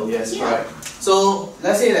 yellow. Yes, correct. So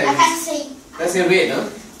let's say I can't that say. let's say red,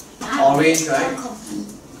 orange, right?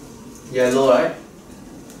 Yellow, right?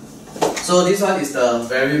 So this one is the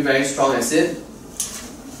very very strong acid,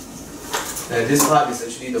 and this part is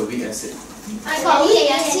actually the weak acid. I got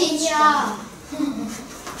weak acid, yeah.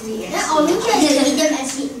 Then orange is the medium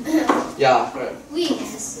acid. Yeah, correct. Weak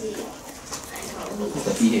acid. I got weak.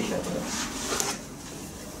 The pH level.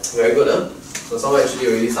 Very good, So someone actually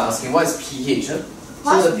already started asking what is pH, So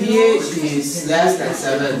the pH is less than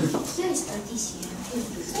 7. Here is 30 cm.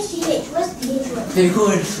 What's pH? What's pH word? Very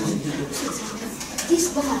good. This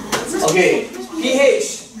bar. Okay,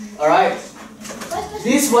 pH. Alright.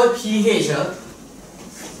 This word pH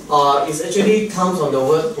is actually comes from the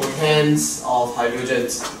word potence of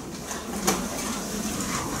hydrogens.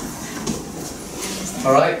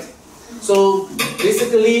 Alright. So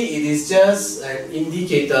basically it is just an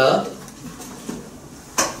indicator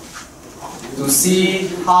to see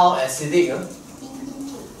how acidic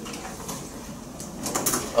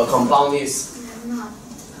a compound is.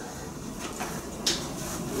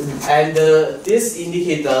 And this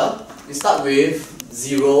indicator, we start with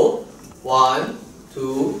 0, 1,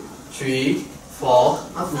 2, 3, 4,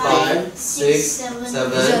 5, 6,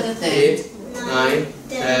 7, 8, 9,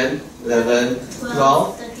 10, 11,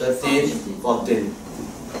 12, 13, 14.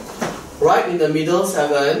 Right in the middle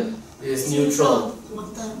 7 is neutral.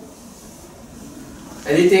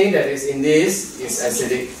 Anything that is in this is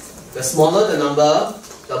acidic. The smaller the number,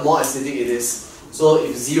 the more acidic it is. So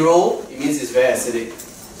if 0, it means it's very acidic.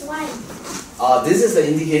 Why? This is the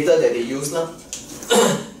indicator that they use now.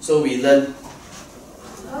 So we learn.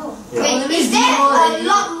 Oh. Yeah. Wait, is there a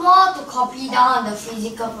lot more to copy down on the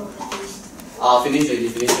physical properties? Finish already,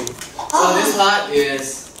 finishing. So this part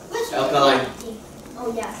is alkaline. Oh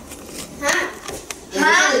yeah.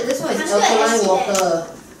 This one is alkaline water.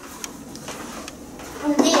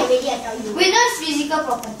 They already I tell you. We know physical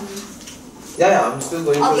property. Yeah, I'm still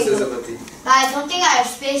going Okay, through good. sensitivity. But I don't think I have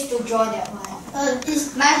space to draw that one.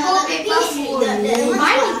 My whole paper full.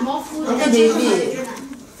 Mine is more full than Uncle David.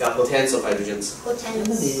 Yeah, potence of hydrogens.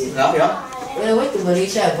 potential. Yeah. When I went to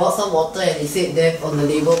Malaysia, I bought some water and they said there on the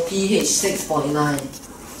label pH 6.9.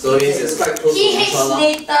 So it's quite close to pH neutral now.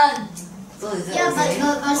 Nathan. So is that Yeah, okay?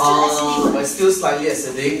 but still acidic. But still slightly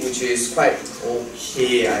acidic, which is quite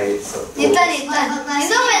okay, I suppose. Nathan. You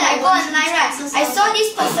know when I go online, right, I saw this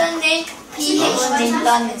person named pH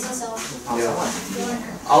Nathan.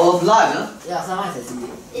 Yeah. Our blood, Yeah, someone is acidic.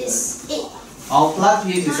 It's 8. our blood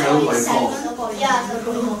pH is 7.4. Yeah,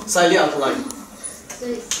 Slightly alkaline.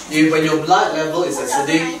 When your blood level is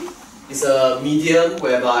acidic, it's a medium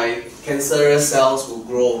whereby cancerous cells will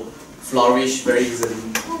grow, flourish very easily.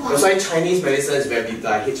 That's why Chinese medicine is very bitter.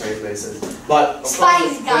 I hate Chinese medicine. But of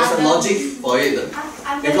course, there's a logic for it.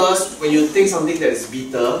 Because when you take something that is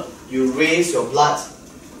bitter, you raise your blood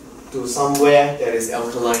to somewhere that is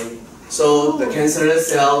alkaline. So the cancerous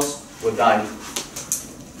cells will die.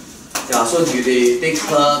 Yeah, so do they take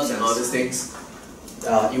herbs and all these things?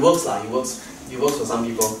 It works lah, it works. It works for some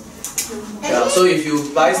people. Yeah, so if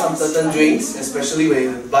you buy some certain drinks, especially when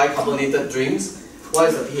you buy carbonated drinks, what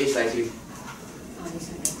is the pH likely?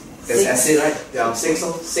 There's acid, right? Yeah, 6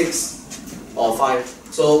 or 5.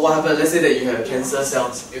 So what happens? Let's say that you have cancer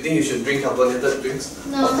cells. You think you should drink carbonated drinks?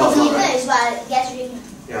 No, Of course not, Carbonated right? is what gets drink.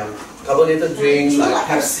 Yeah, carbonated drinks like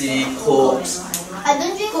Pepsi, Coke. I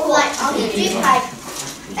don't drink like I only drink like.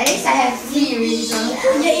 At least I have 3 already.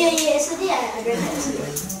 yeah. Yesterday I drank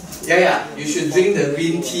that. Yeah. You should drink the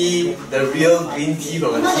green tea, the real green tea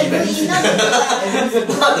from a Not the tea bag. green, not the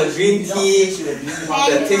Not the green tea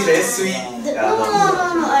that tastes very sweet. Yeah, no.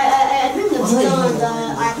 I drink the bitter, the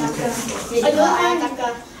ayataka. I don't ayataka.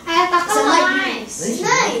 Ayataka So not like- nice. It's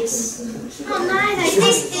nice. Not nice. It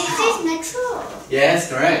tastes natural. Yes,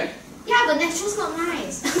 correct. Yeah, but natural's not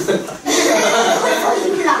nice.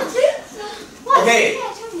 Okay.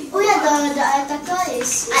 Oh yeah, the ayataka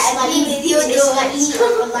is I agree with you, It's though. slightly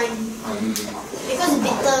alkaline because it's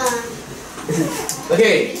bitter.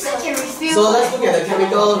 Okay. I can refill. So let's look at the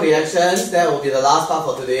chemical reactions. That will be the last part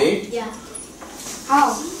for today. Yeah.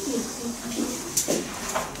 How?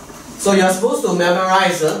 So you're supposed to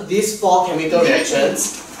memorize these 4 chemical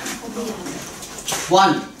reactions.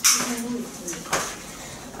 1.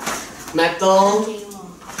 Metal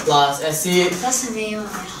plus acid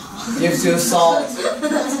gives you salt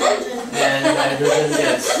and hydrogen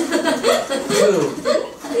gas. 2.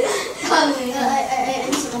 I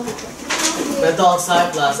need some more bitter. Metal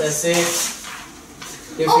oxide plus acid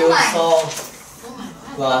gives Oh you my. salt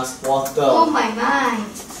plus water. Oh my.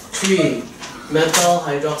 3. Metal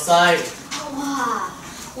hydroxide Wow.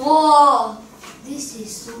 Whoa. This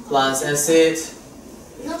is so. plus acid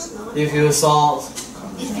No, it's not. gives you salt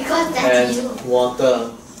It's because that's you. and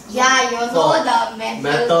water. Yeah, you know the metal.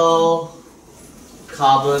 Metal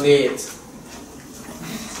carbonate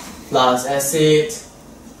plus acid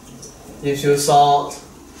gives you salt,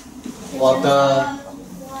 water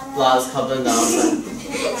plus carbon dioxide.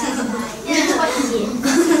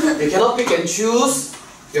 You cannot pick and choose.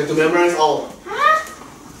 You have to memorize all.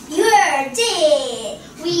 You're dead.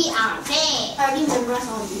 We are dead. I already memorized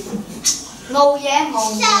all of these.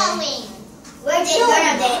 Showing. We're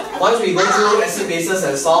dead. Once we go through acid, bases,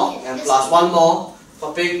 and salt, and plus 1 more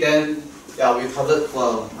topic, then yeah, we covered.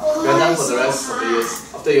 Well, we're done for the rest of the years.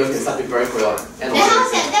 After you can start preparing for your end of Then year.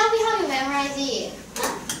 tell me how you memorize it.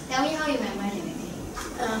 Tell me how you memorize everything.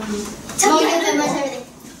 No, you memorize everything.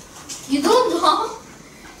 You don't know?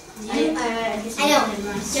 I know.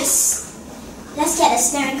 memorize. Just let's get a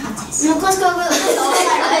staring contest. No, cause the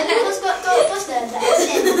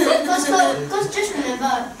acid, cause just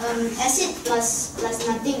remember, acid plus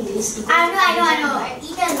nothing is equal to I know. hydrogen, right?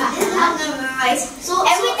 Eden, this is how to memorize. So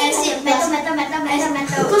Everything acid metal.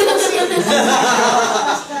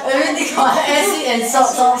 Everything got acid and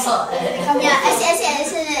salt. Yeah, acid.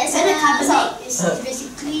 And the carbonate is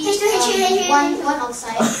basically H2. one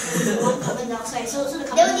oxide, one carbon dioxide. So the There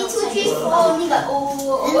carbon will be 2, dioxide 3, is 4. Only got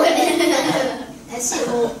acid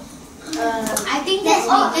will I think that's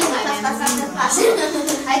all. Plus.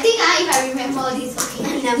 I think if I remember this,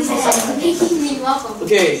 this is making me more confused.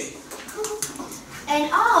 Okay,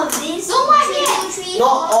 And all of this. So what? 2, 3, 4.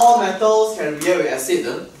 not all metals can react with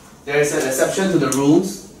acid. There is an exception to the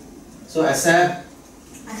rules. So except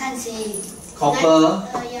I can't say. copper,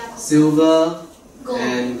 Yeah. silver, Gold.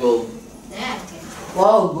 and gold. Yeah, okay.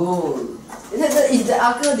 Wow, gold. Is the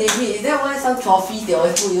uncle David? Is that why some trophies they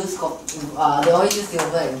always use they always use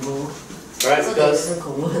silver and gold? Right, So because they doesn't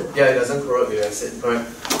corrode. yeah, it doesn't corrode with acid. Correct.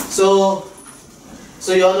 So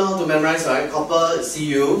you all know how to memorize, right? Copper is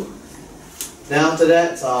Cu. Then after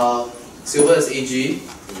that, silver is Ag.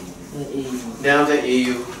 Then after that,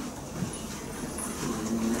 Au.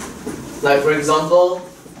 Like for example,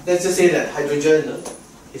 let's just say that hydrogen,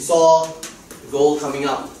 he saw gold coming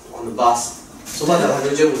up on the bus. So what the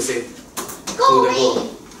hydrogen would say? Go to the away.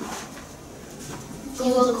 gold?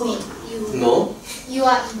 You will quit. No. You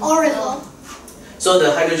are horrible. So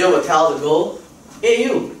the hydrogen will tell the gold, hey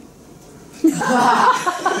you.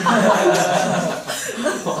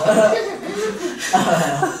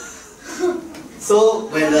 So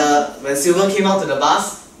when silver came out to the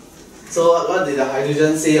bus, so what did the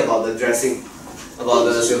hydrogen say about the dressing? About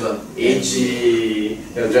the silver? Edgy.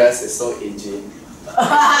 Your dress is so edgy.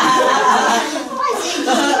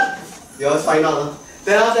 You all find out. Huh?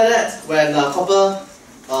 Then after that, when copper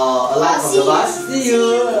alight from the bus, See you.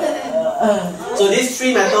 so these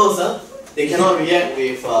 3 metals, they cannot react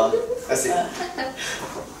with acid.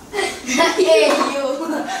 Hey, you.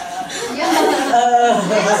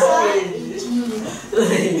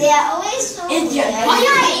 They are always so Oh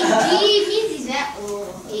yeah, AG means is that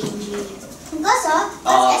AG. Because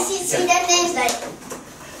acid see that thing is like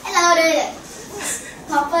hello there.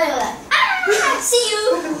 Copper will like See you.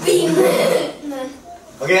 Beam.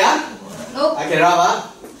 Okay, Nope. I can rub,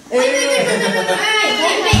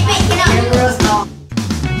 Wait.